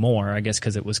aren't anymore, I guess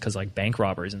because like bank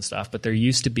robberies and stuff, but there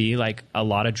used to be like a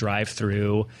lot of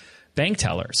drive-through bank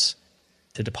tellers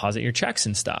to deposit your checks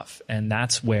and stuff. And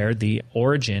that's where the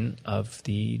origin of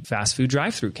the fast food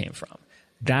drive-through came from.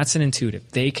 That's an intuitive.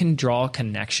 They can draw a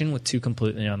connection with two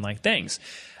completely unlike things.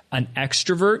 An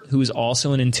extrovert, who is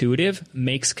also an intuitive,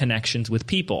 makes connections with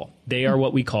people. They are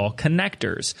what we call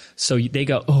connectors. So they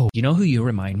go, oh, you know who you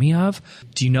remind me of?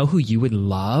 Do you know who you would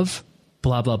love?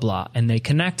 Blah, blah, blah. And they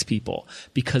connect people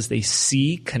because they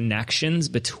see connections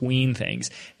between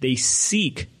things. They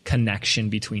seek connection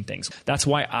between things. That's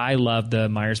why I love the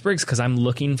Myers Briggs, because I'm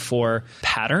looking for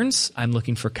patterns. I'm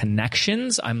looking for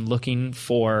connections. I'm looking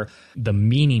for the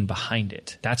meaning behind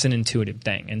it. That's an intuitive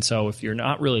thing. And so if you're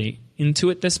not really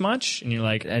into it this much and you're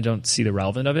like, I don't see the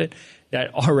relevance of it,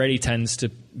 that already tends to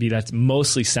be, that's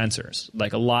mostly sensors.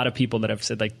 Like a lot of people that have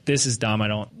said like, this is dumb, I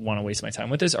don't want to waste my time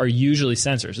with this, are usually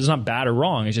sensors. It's not bad or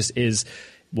wrong. It just is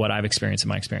what I've experienced in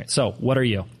my experience. So what are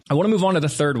you? I want to move on to the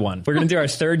third one. We're going to do our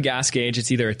third gas gauge.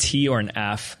 It's either a T or an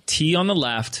F. T on the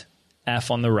left,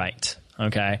 F on the right.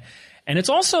 Okay. And it's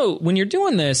also, when you're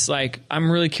doing this, like,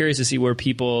 I'm really curious to see where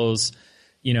people's,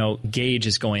 gauge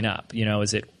is going up.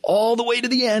 Is it all the way to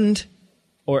the end?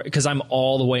 Or because I'm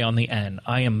all the way on the N.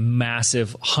 I am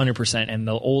massive 100%. And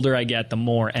the older I get, the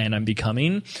more N I'm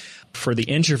becoming. For the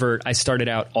introvert, I started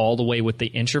out all the way with the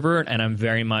introvert, and I'm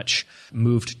very much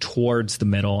moved towards the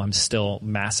middle. I'm still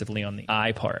massively on the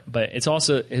I part. But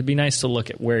it'd be nice to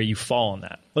look at where you fall on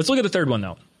that. Let's look at the third one,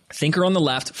 though. Thinker on the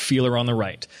left, feeler on the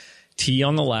right. T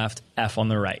on the left, F on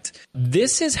the right.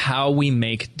 This is how we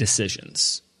make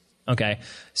decisions. Okay,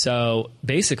 so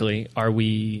basically, are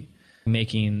we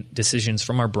making decisions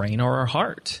from our brain or our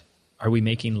heart? Are we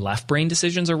making left brain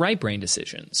decisions or right brain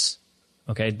decisions?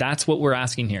 Okay, that's what we're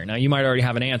asking here. Now, you might already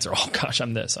have an answer. Oh gosh,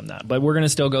 I'm this, I'm that. But we're going to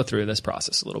still go through this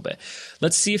process a little bit.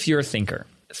 Let's see if you're a thinker.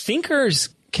 Thinkers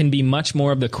can be much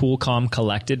more of the cool, calm,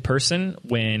 collected person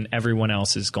when everyone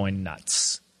else is going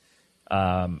nuts.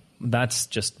 That's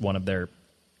just one of their,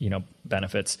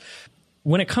 benefits.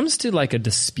 When it comes to like a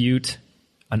dispute,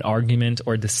 an argument,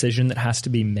 or a decision that has to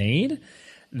be made,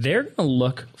 they're going to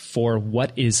look for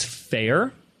what is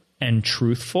fair and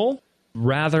truthful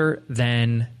rather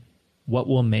than what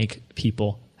will make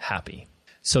people happy.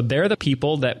 So they're the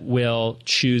people that will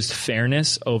choose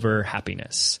fairness over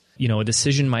happiness. A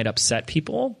decision might upset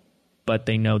people, but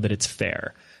they know that it's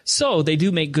fair. So they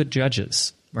do make good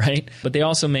judges, right? But they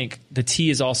also the T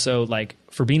is also like,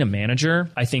 for being a manager,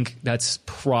 I think that's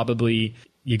probably,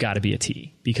 you got to be a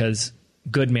T, because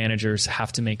good managers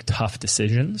have to make tough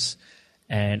decisions.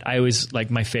 And I always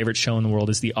my favorite show in the world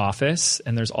is The Office.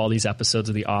 And there's all these episodes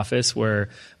of The Office where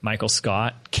Michael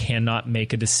Scott cannot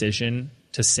make a decision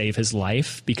to save his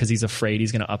life because he's afraid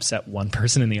he's going to upset one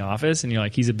person in the office. And you're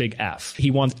like, he's a big F. He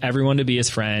wants everyone to be his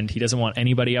friend. He doesn't want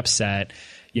anybody upset.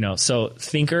 So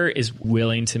thinker is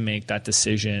willing to make that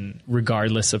decision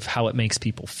regardless of how it makes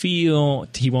people feel.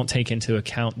 He won't take into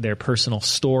account their personal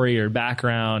story or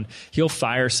background. He'll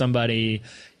fire somebody,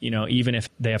 even if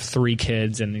they have 3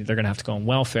 kids and they're going to have to go on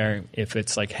welfare. If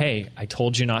it's like, hey, I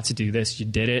told you not to do this, you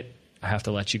did it, I have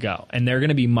to let you go. And they're going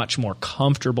to be much more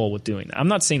comfortable with doing that. I'm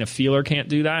not saying a feeler can't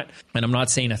do that. And I'm not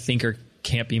saying a thinker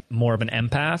can't be more of an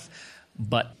empath,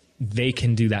 but they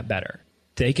can do that better.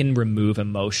 They can remove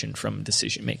emotion from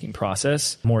decision-making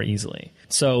process more easily.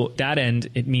 So that end,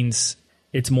 it means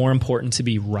it's more important to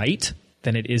be right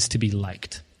than it is to be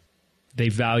liked. They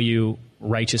value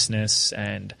righteousness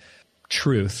and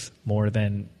truth more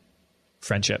than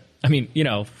friendship. I mean,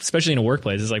 especially in a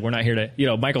workplace, it's like, we're not here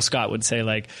to, Michael Scott would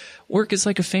say work is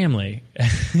like a family.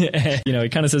 He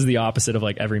kind of says the opposite of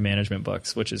every management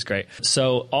books, which is great.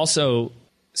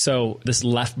 So this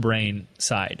left brain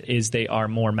side is they are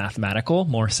more mathematical,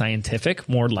 more scientific,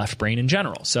 more left brain in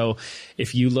general. So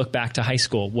if you look back to high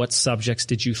school, what subjects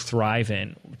did you thrive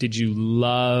in? Did you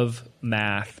love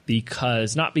math?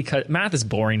 Not because math is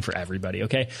boring for everybody,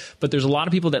 okay? But there's a lot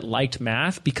of people that liked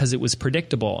math because it was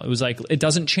predictable. It was like, it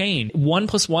doesn't change. 1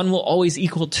 + 1 will always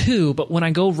equal 2. But when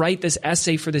I go write this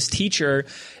essay for this teacher,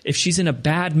 if she's in a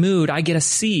bad mood, I get a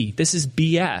C. This is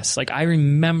BS. I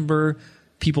remember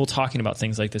people talking about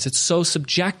things like this. It's so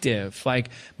subjective.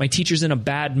 My teacher's in a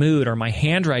bad mood, or my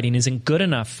handwriting isn't good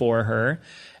enough for her,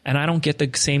 and I don't get the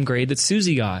same grade that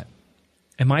Susie got.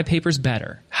 And my paper's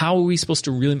better. How are we supposed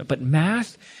to really? But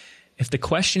math, if the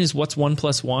question is what's 1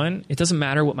 + 1, it doesn't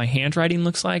matter what my handwriting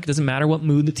looks like. It doesn't matter what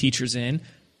mood the teacher's in.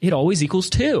 It always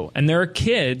equals 2. And there are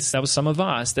kids, that was some of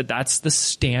us, that's the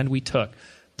stand we took.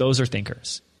 Those are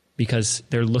thinkers because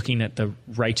they're looking at the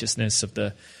righteousness of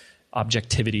the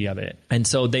objectivity of it. And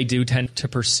so they do tend to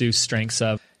pursue strengths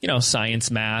of,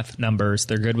 science, math, numbers.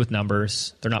 They're good with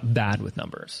numbers. They're not bad with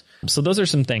numbers. So those are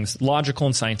some things, logical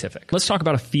and scientific. Let's talk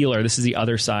about a feeler. This is the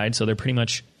other side. So they're pretty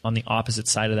much on the opposite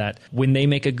side of that. When they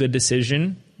make a good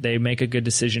decision, they make a good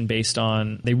decision based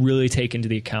on, they really take into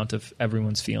the account of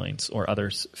everyone's feelings or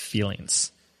others'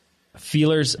 feelings.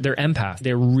 Feelers, they're empath.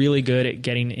 They're really good at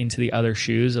getting into the other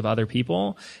shoes of other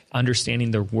people,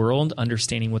 understanding their world,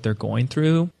 understanding what they're going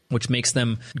through, which makes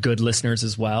them good listeners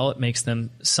as well. It makes them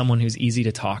someone who's easy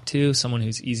to talk to, someone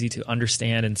who's easy to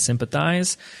understand and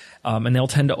sympathize. And they'll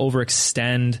tend to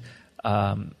overextend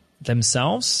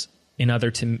themselves in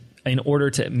order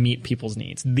to meet people's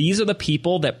needs. These are the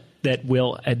people that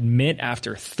will admit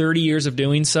after 30 years of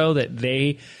doing so that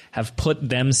they have put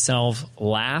themselves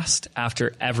last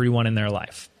after everyone in their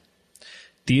life.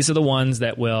 These are the ones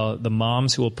the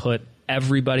moms who will put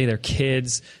everybody, their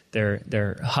kids,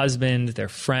 their husband, their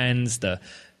friends, the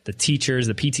teachers,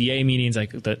 the PTA meetings,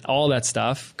 all that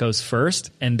stuff goes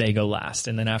first and they go last.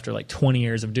 And then after 20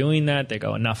 years of doing that, they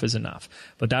go, enough is enough.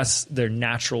 But that's their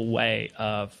natural way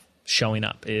of showing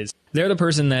up, is they're the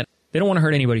person that they don't want to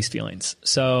hurt anybody's feelings.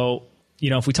 So,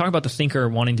 if we talk about the thinker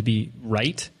wanting to be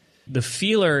right, the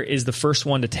feeler is the first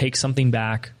one to take something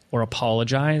back or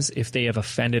apologize if they have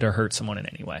offended or hurt someone in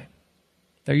any way.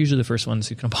 They're usually the first ones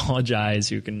who can apologize,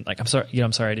 who can I'm sorry,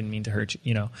 I'm sorry, I didn't mean to hurt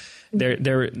you.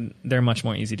 They're much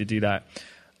more easy to do that.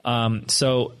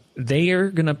 So they are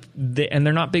and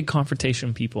they're not big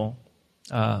confrontation people.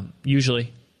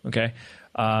 Usually, okay.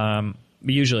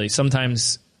 Usually,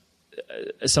 sometimes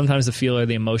the feeler,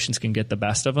 the emotions can get the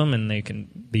best of them, and they can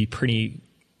be pretty,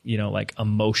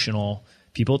 emotional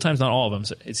people at times. Not all of them.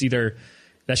 So it's either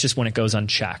that's just when it goes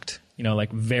unchecked.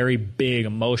 like very big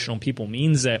emotional people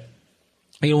means that,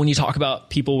 when you talk about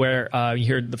people where you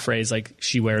hear the phrase like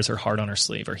she wears her heart on her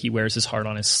sleeve or he wears his heart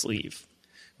on his sleeve,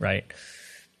 right?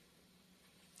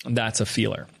 That's a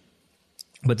feeler.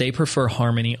 But they prefer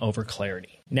harmony over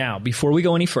clarity. Now, before we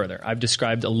go any further, I've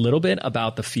described a little bit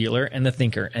about the feeler and the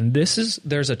thinker. And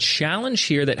there's a challenge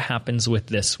here that happens with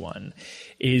this one,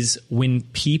 is when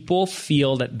people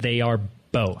feel that they are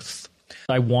both.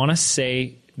 I want to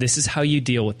say this is how you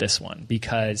deal with this one,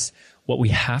 because what we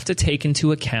have to take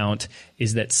into account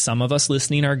is that some of us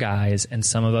listening are guys and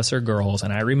some of us are girls.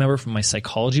 And I remember from my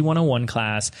Psychology 101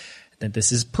 class that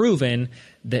this is proven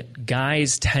that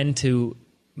guys tend to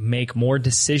make more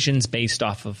decisions based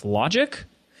off of logic,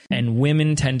 and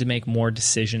women tend to make more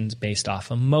decisions based off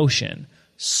emotion.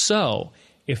 So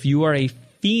if you are a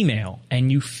female and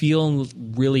you feel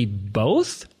really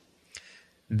both,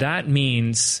 that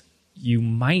means you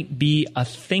might be a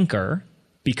thinker,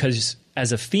 because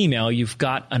as a female, you've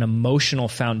got an emotional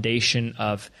foundation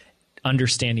of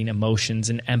understanding emotions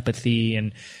and empathy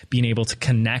and being able to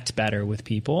connect better with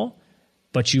people.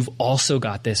 But you've also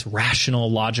got this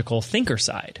rational, logical thinker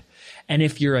side. And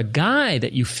if you're a guy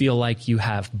that you feel like you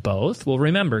have both, well,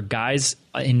 remember, guys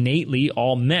innately,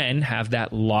 all men have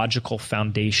that logical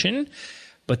foundation.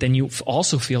 But then you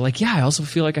also feel like, I also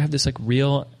feel like I have this like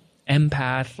real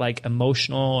empath, like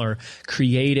emotional or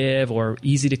creative or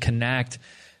easy to connect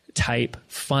type,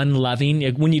 fun loving.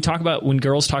 When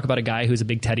girls talk about a guy who's a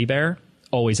big teddy bear,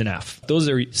 always an F. Those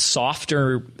are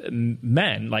softer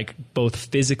men, like both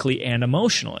physically and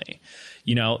emotionally.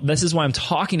 This is why I'm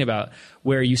talking about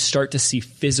where you start to see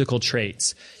physical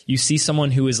traits. You see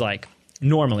someone who is like,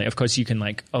 normally, of course, you can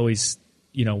like always,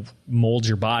 mold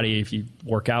your body if you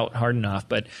work out hard enough.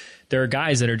 But there are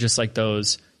guys that are just like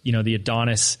those, the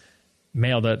Adonis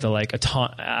male, the like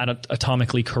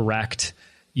atomically correct,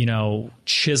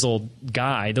 chiseled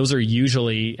guy. Those are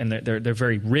usually, and they're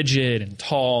very rigid and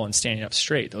tall and standing up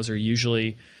straight. Those are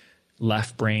usually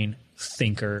left brain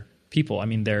thinker people. I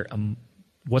mean, they're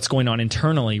what's going on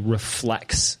internally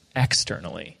reflects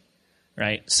externally,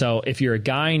 right? So if you're a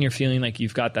guy and you're feeling like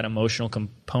you've got that emotional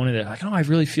component that like, I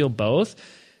really feel both,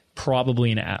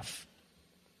 probably an F.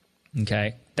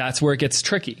 Okay. That's where it gets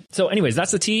tricky. So anyways,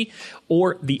 that's the T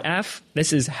or the F.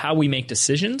 This is how we make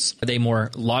decisions. Are they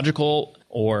more logical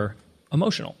or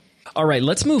emotional? All right,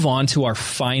 let's move on to our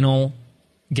final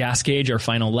gas gauge, our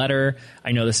final letter.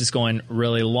 I know this is going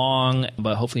really long,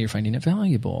 but hopefully you're finding it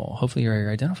valuable. Hopefully you're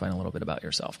identifying a little bit about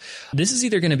yourself. This is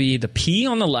either going to be the P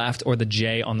on the left or the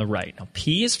J on the right. Now,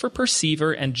 P is for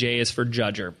perceiver and J is for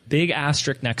judger. Big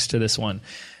asterisk next to this one.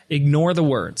 Ignore the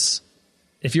words.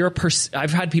 If you're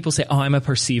I've had people say, I'm a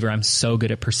perceiver. I'm so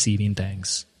good at perceiving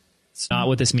things. It's not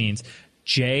what this means.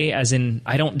 J as in,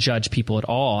 I don't judge people at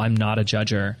all. I'm not a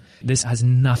judger. This has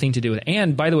nothing to do with it.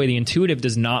 And by the way, the intuitive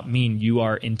does not mean you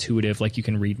are intuitive, like you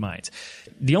can read minds.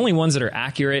 The only ones that are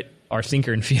accurate are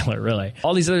thinker and feeler, really.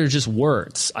 All these others are just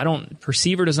words.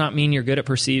 Perceiver does not mean you're good at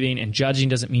perceiving, and judging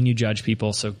doesn't mean you judge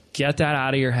people. So get that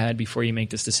out of your head before you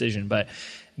make this decision. But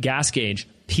gas gauge,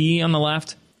 P on the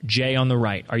left, J on the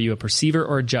right. Are you a perceiver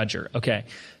or a judger? Okay.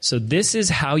 So this is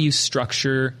how you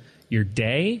structure your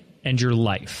day and your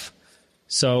life.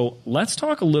 So let's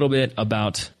talk a little bit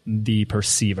about the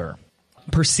perceiver.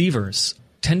 Perceivers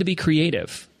tend to be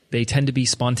creative. They tend to be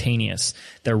spontaneous.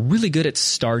 They're really good at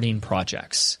starting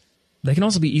projects. They can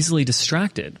also be easily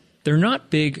distracted. They're not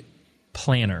big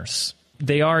planners.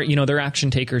 They are, they're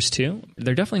action takers too.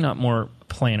 They're definitely not more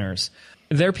planners.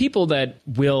 They're people that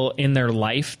will, in their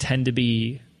life, tend to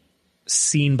be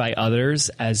seen by others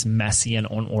as messy and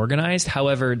unorganized.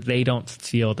 However, they don't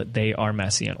feel that they are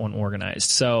messy and unorganized.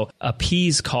 So a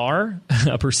P's car,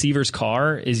 a perceiver's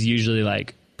car, is usually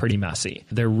like pretty messy.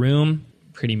 Their room,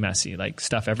 pretty messy, like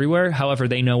stuff everywhere. However,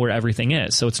 they know where everything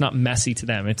is. So it's not messy to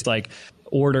them. It's like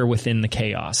order within the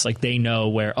chaos. Like they know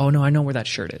where, I know where that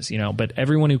shirt is, but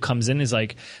everyone who comes in is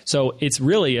like, so it's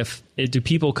really, do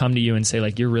people come to you and say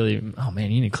like, you're really, oh man,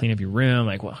 you need to clean up your room.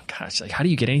 Like, well, gosh, like how do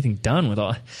you get anything done with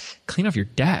clean off your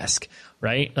desk,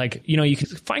 right? Like, you can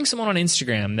find someone on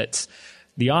Instagram that's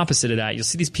the opposite of that. You'll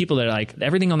see these people that are like,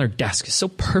 everything on their desk is so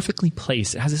perfectly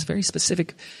placed. It has this very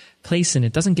specific place and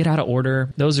it doesn't get out of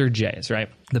order. Those are J's, right?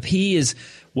 The P is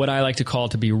what I like to call,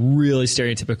 to be really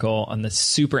stereotypical, on the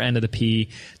super end of the P.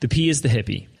 The P is the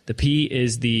hippie. The P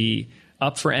is the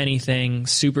up for anything,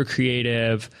 super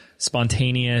creative,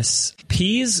 spontaneous.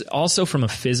 P's also from a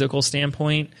physical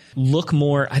standpoint look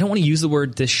more, I don't want to use the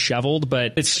word disheveled,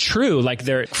 but it's true. Like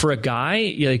for a guy,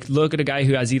 you like look at a guy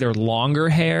who has either longer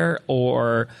hair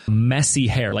or messy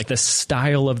hair. Like the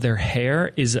style of their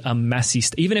hair is a messy,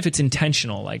 even if it's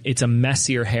intentional, like it's a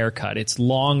messier haircut. It's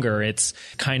longer. It's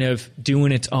kind of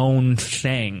doing its own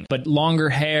thing, but longer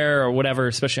hair or whatever,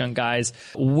 especially on guys.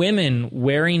 Women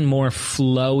wearing more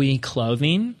flowy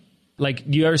clothing. Like,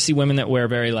 you ever see women that wear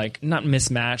very, like, not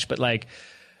mismatched, but like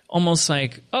almost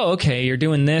like, oh, okay, you're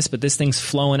doing this, but this thing's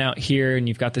flowing out here and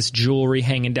you've got this jewelry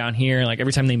hanging down here. Like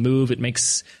every time they move, it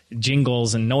makes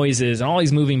jingles and noises and all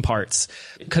these moving parts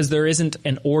because there isn't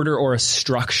an order or a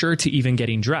structure to even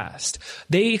getting dressed.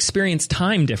 They experience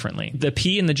time differently. The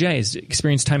P and the J's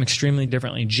experience time extremely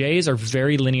differently. J's are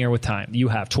very linear with time. You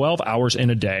have 12 hours in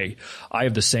a day. I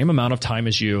have the same amount of time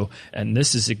as you, and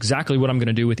this is exactly what I'm going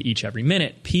to do with each every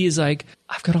minute. P is like,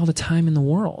 I've got all the time in the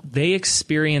world. They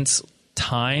experience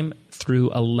time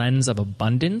through a lens of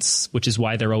abundance, which is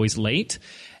why they're always late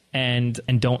and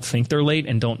don't think they're late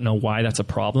and don't know why that's a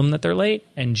problem that they're late.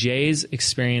 And J's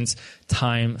experience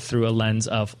time through a lens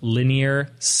of linear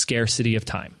scarcity of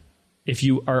time. If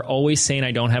you are always saying,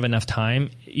 I don't have enough time,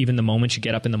 even the moment you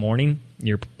get up in the morning,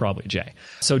 you're probably a J.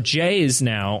 So J's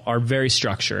now are very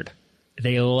structured.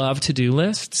 They love to-do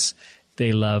lists.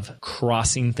 They love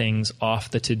crossing things off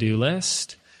the to-do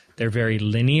list. They're very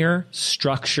linear,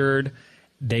 structured.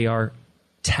 They are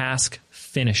task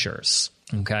finishers.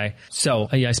 Okay. So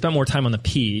I spent more time on the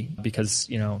P because,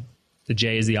 the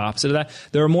J is the opposite of that.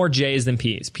 There are more J's than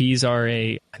P's. P's are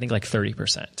I think like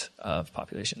 30% of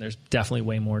population. There's definitely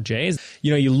way more J's.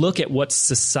 You look at what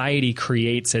society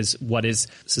creates as what is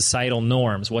societal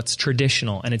norms, what's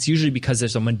traditional, and it's usually because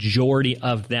there's a majority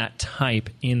of that type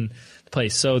in the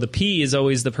place. So the P is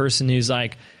always the person who's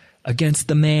like, against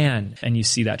the man. And you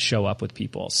see that show up with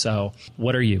people. So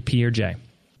what are you, P or J?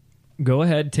 Go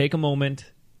ahead, take a moment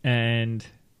and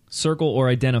circle or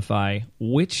identify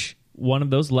which one of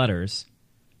those letters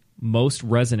most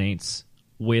resonates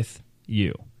with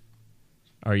you.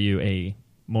 Are you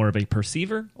more of a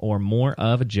perceiver or more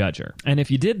of a judger? And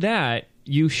if you did that,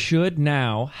 you should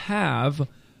now have,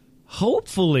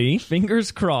 hopefully,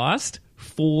 fingers crossed,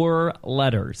 4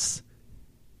 letters.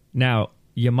 Now,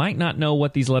 you might not know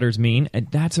what these letters mean, and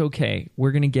that's okay.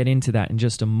 We're going to get into that in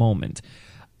just a moment.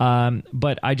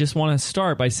 But I just want to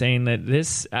start by saying that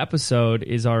this episode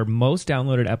is our most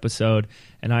downloaded episode,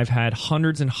 and I've had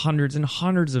hundreds and hundreds and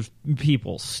hundreds of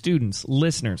people, students,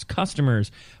 listeners,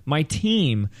 customers, my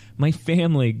team, my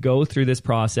family go through this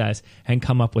process and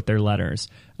come up with their letters.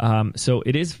 So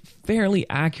it is fairly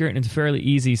accurate and it's fairly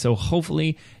easy. So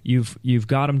hopefully you've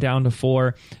got them down to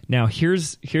 4. Now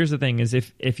here's the thing: is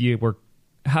if you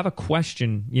have a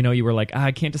question, you were like,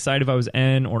 I can't decide if I was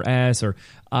N or S or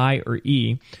I or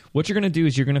E. What you're going to do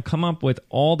is you're going to come up with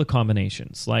all the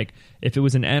combinations. Like if it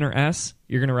was an N or S,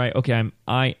 you're going to write, okay, I'm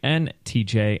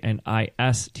INTJ and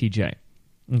ISTJ.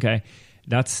 Okay,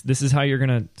 this is how you're going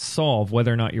to solve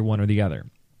whether or not you're one or the other.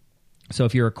 So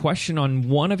if you're a question on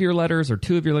one of your letters or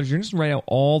 2 of your letters, you're just going to write out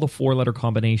all the 4-letter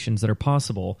combinations that are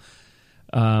possible.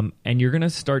 And you're going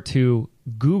to start to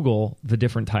Google the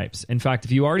different types. In fact,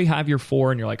 if you already have your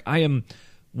 4 and you're like, I am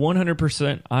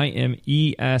 100%, I am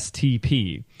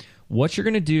ESTP. What you're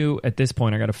going to do at this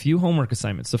point, I got a few homework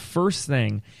assignments. The first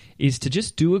thing is to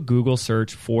just do a Google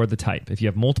search for the type. If you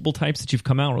have multiple types that you've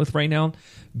come out with right now,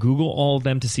 Google all of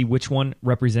them to see which one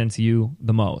represents you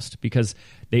the most, because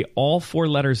they all 4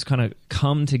 letters kind of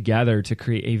come together to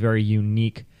create a very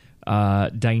unique,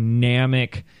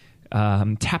 dynamic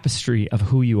tapestry of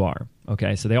who you are.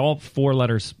 Okay, so they all 4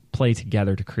 letters play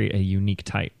together to create a unique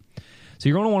type. So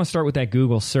you're going to want to start with that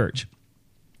Google search.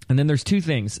 And then there's 2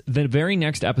 things. The very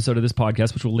next episode of this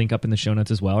podcast, which we'll link up in the show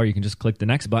notes as well, or you can just click the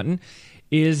next button,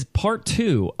 is part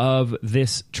 2 of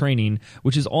this training,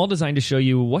 which is all designed to show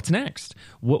you what's next.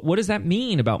 What does that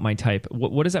mean about my type?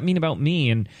 What does that mean about me,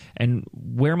 and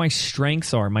where my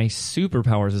strengths are, my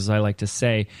superpowers, as I like to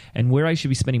say, and where I should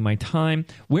be spending my time,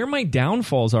 where my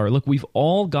downfalls are. Look, we've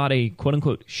all got a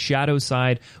quote-unquote shadow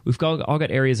side. We've all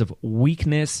got areas of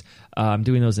weakness. I'm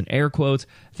doing those in air quotes,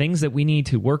 things that we need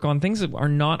to work on, things that are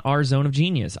not our zone of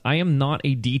genius. I am not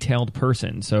a detailed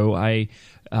person, so I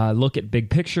look at big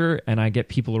picture and I get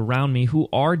people around me who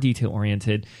are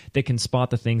detail-oriented that can spot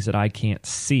the things that I can't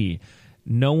see.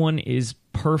 No one is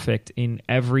perfect in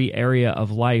every area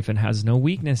of life and has no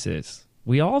weaknesses.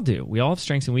 We all do. We all have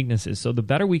strengths and weaknesses. So the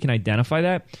better we can identify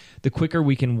that, the quicker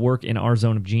we can work in our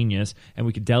zone of genius, and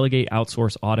we can delegate,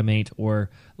 outsource, automate, or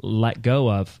let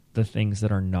go of the things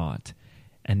that are not.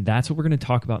 And that's what we're going to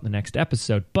talk about in the next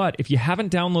episode. But if you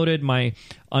haven't downloaded my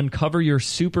Uncover Your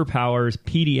Superpowers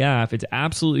PDF, it's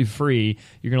absolutely free.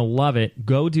 You're going to love it.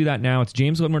 Go do that now. It's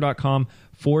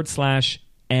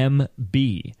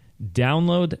jameswedmore.com/MB.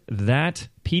 Download that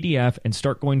PDF and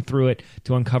start going through it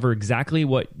to uncover exactly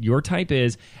what your type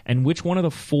is and which one of the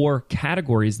 4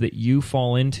 categories that you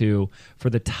fall into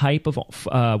for the type of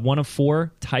one of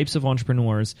 4 types of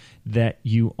entrepreneurs that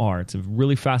you are. It's a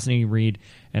really fascinating read,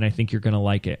 and I think you're going to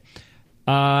like it.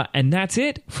 And that's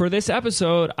it for this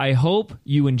episode. I hope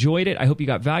you enjoyed it. I hope you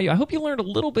got value. I hope you learned a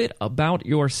little bit about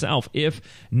yourself. If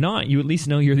not, you at least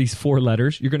know you're these 4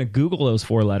 letters. You're going to Google those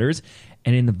 4 letters.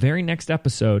 And in the very next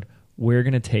episode, we're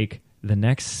going to take the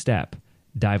next step,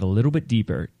 dive a little bit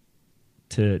deeper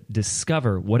to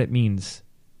discover what it means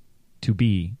to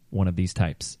be one of these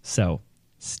types. So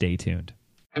stay tuned.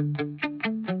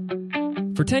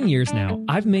 For 10 years now,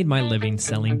 I've made my living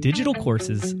selling digital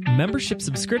courses, membership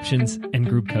subscriptions, and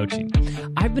group coaching.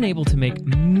 I've been able to make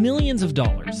millions of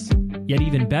dollars. Yet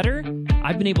even better,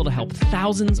 I've been able to help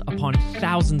thousands upon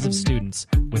thousands of students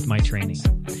with my training.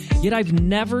 Yet I've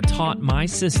never taught my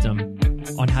system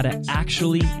on how to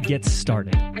actually get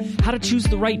started, how to choose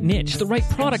the right niche, the right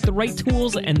product, the right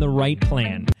tools, and the right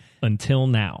plan. Until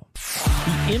now.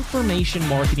 The information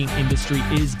marketing industry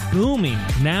is booming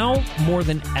now more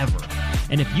than ever.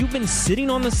 And if you've been sitting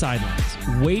on the sidelines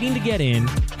waiting to get in,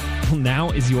 well, now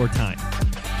is your time.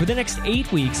 For the next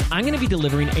 8 weeks, I'm going to be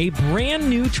delivering a brand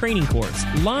new training course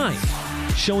live,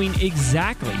 showing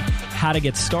exactly how to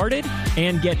get started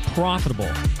and get profitable,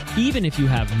 even if you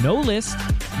have no list,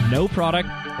 no product,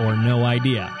 or no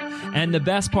idea. And the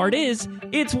best part is,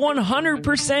 it's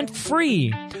 100%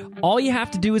 free. All you have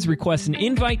to do is request an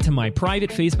invite to my private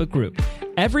Facebook group.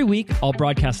 Every week, I'll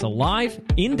broadcast a live,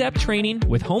 in-depth training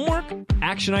with homework,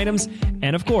 action items,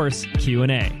 and of course,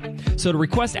 Q&A. So to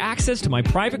request access to my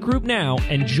private group now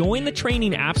and join the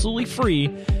training absolutely free,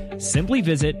 simply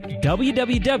visit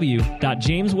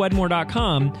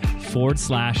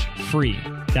www.jameswedmore.com/free.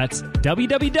 That's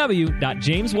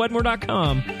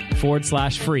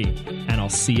www.jameswedmore.com/free. And I'll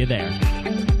see you there.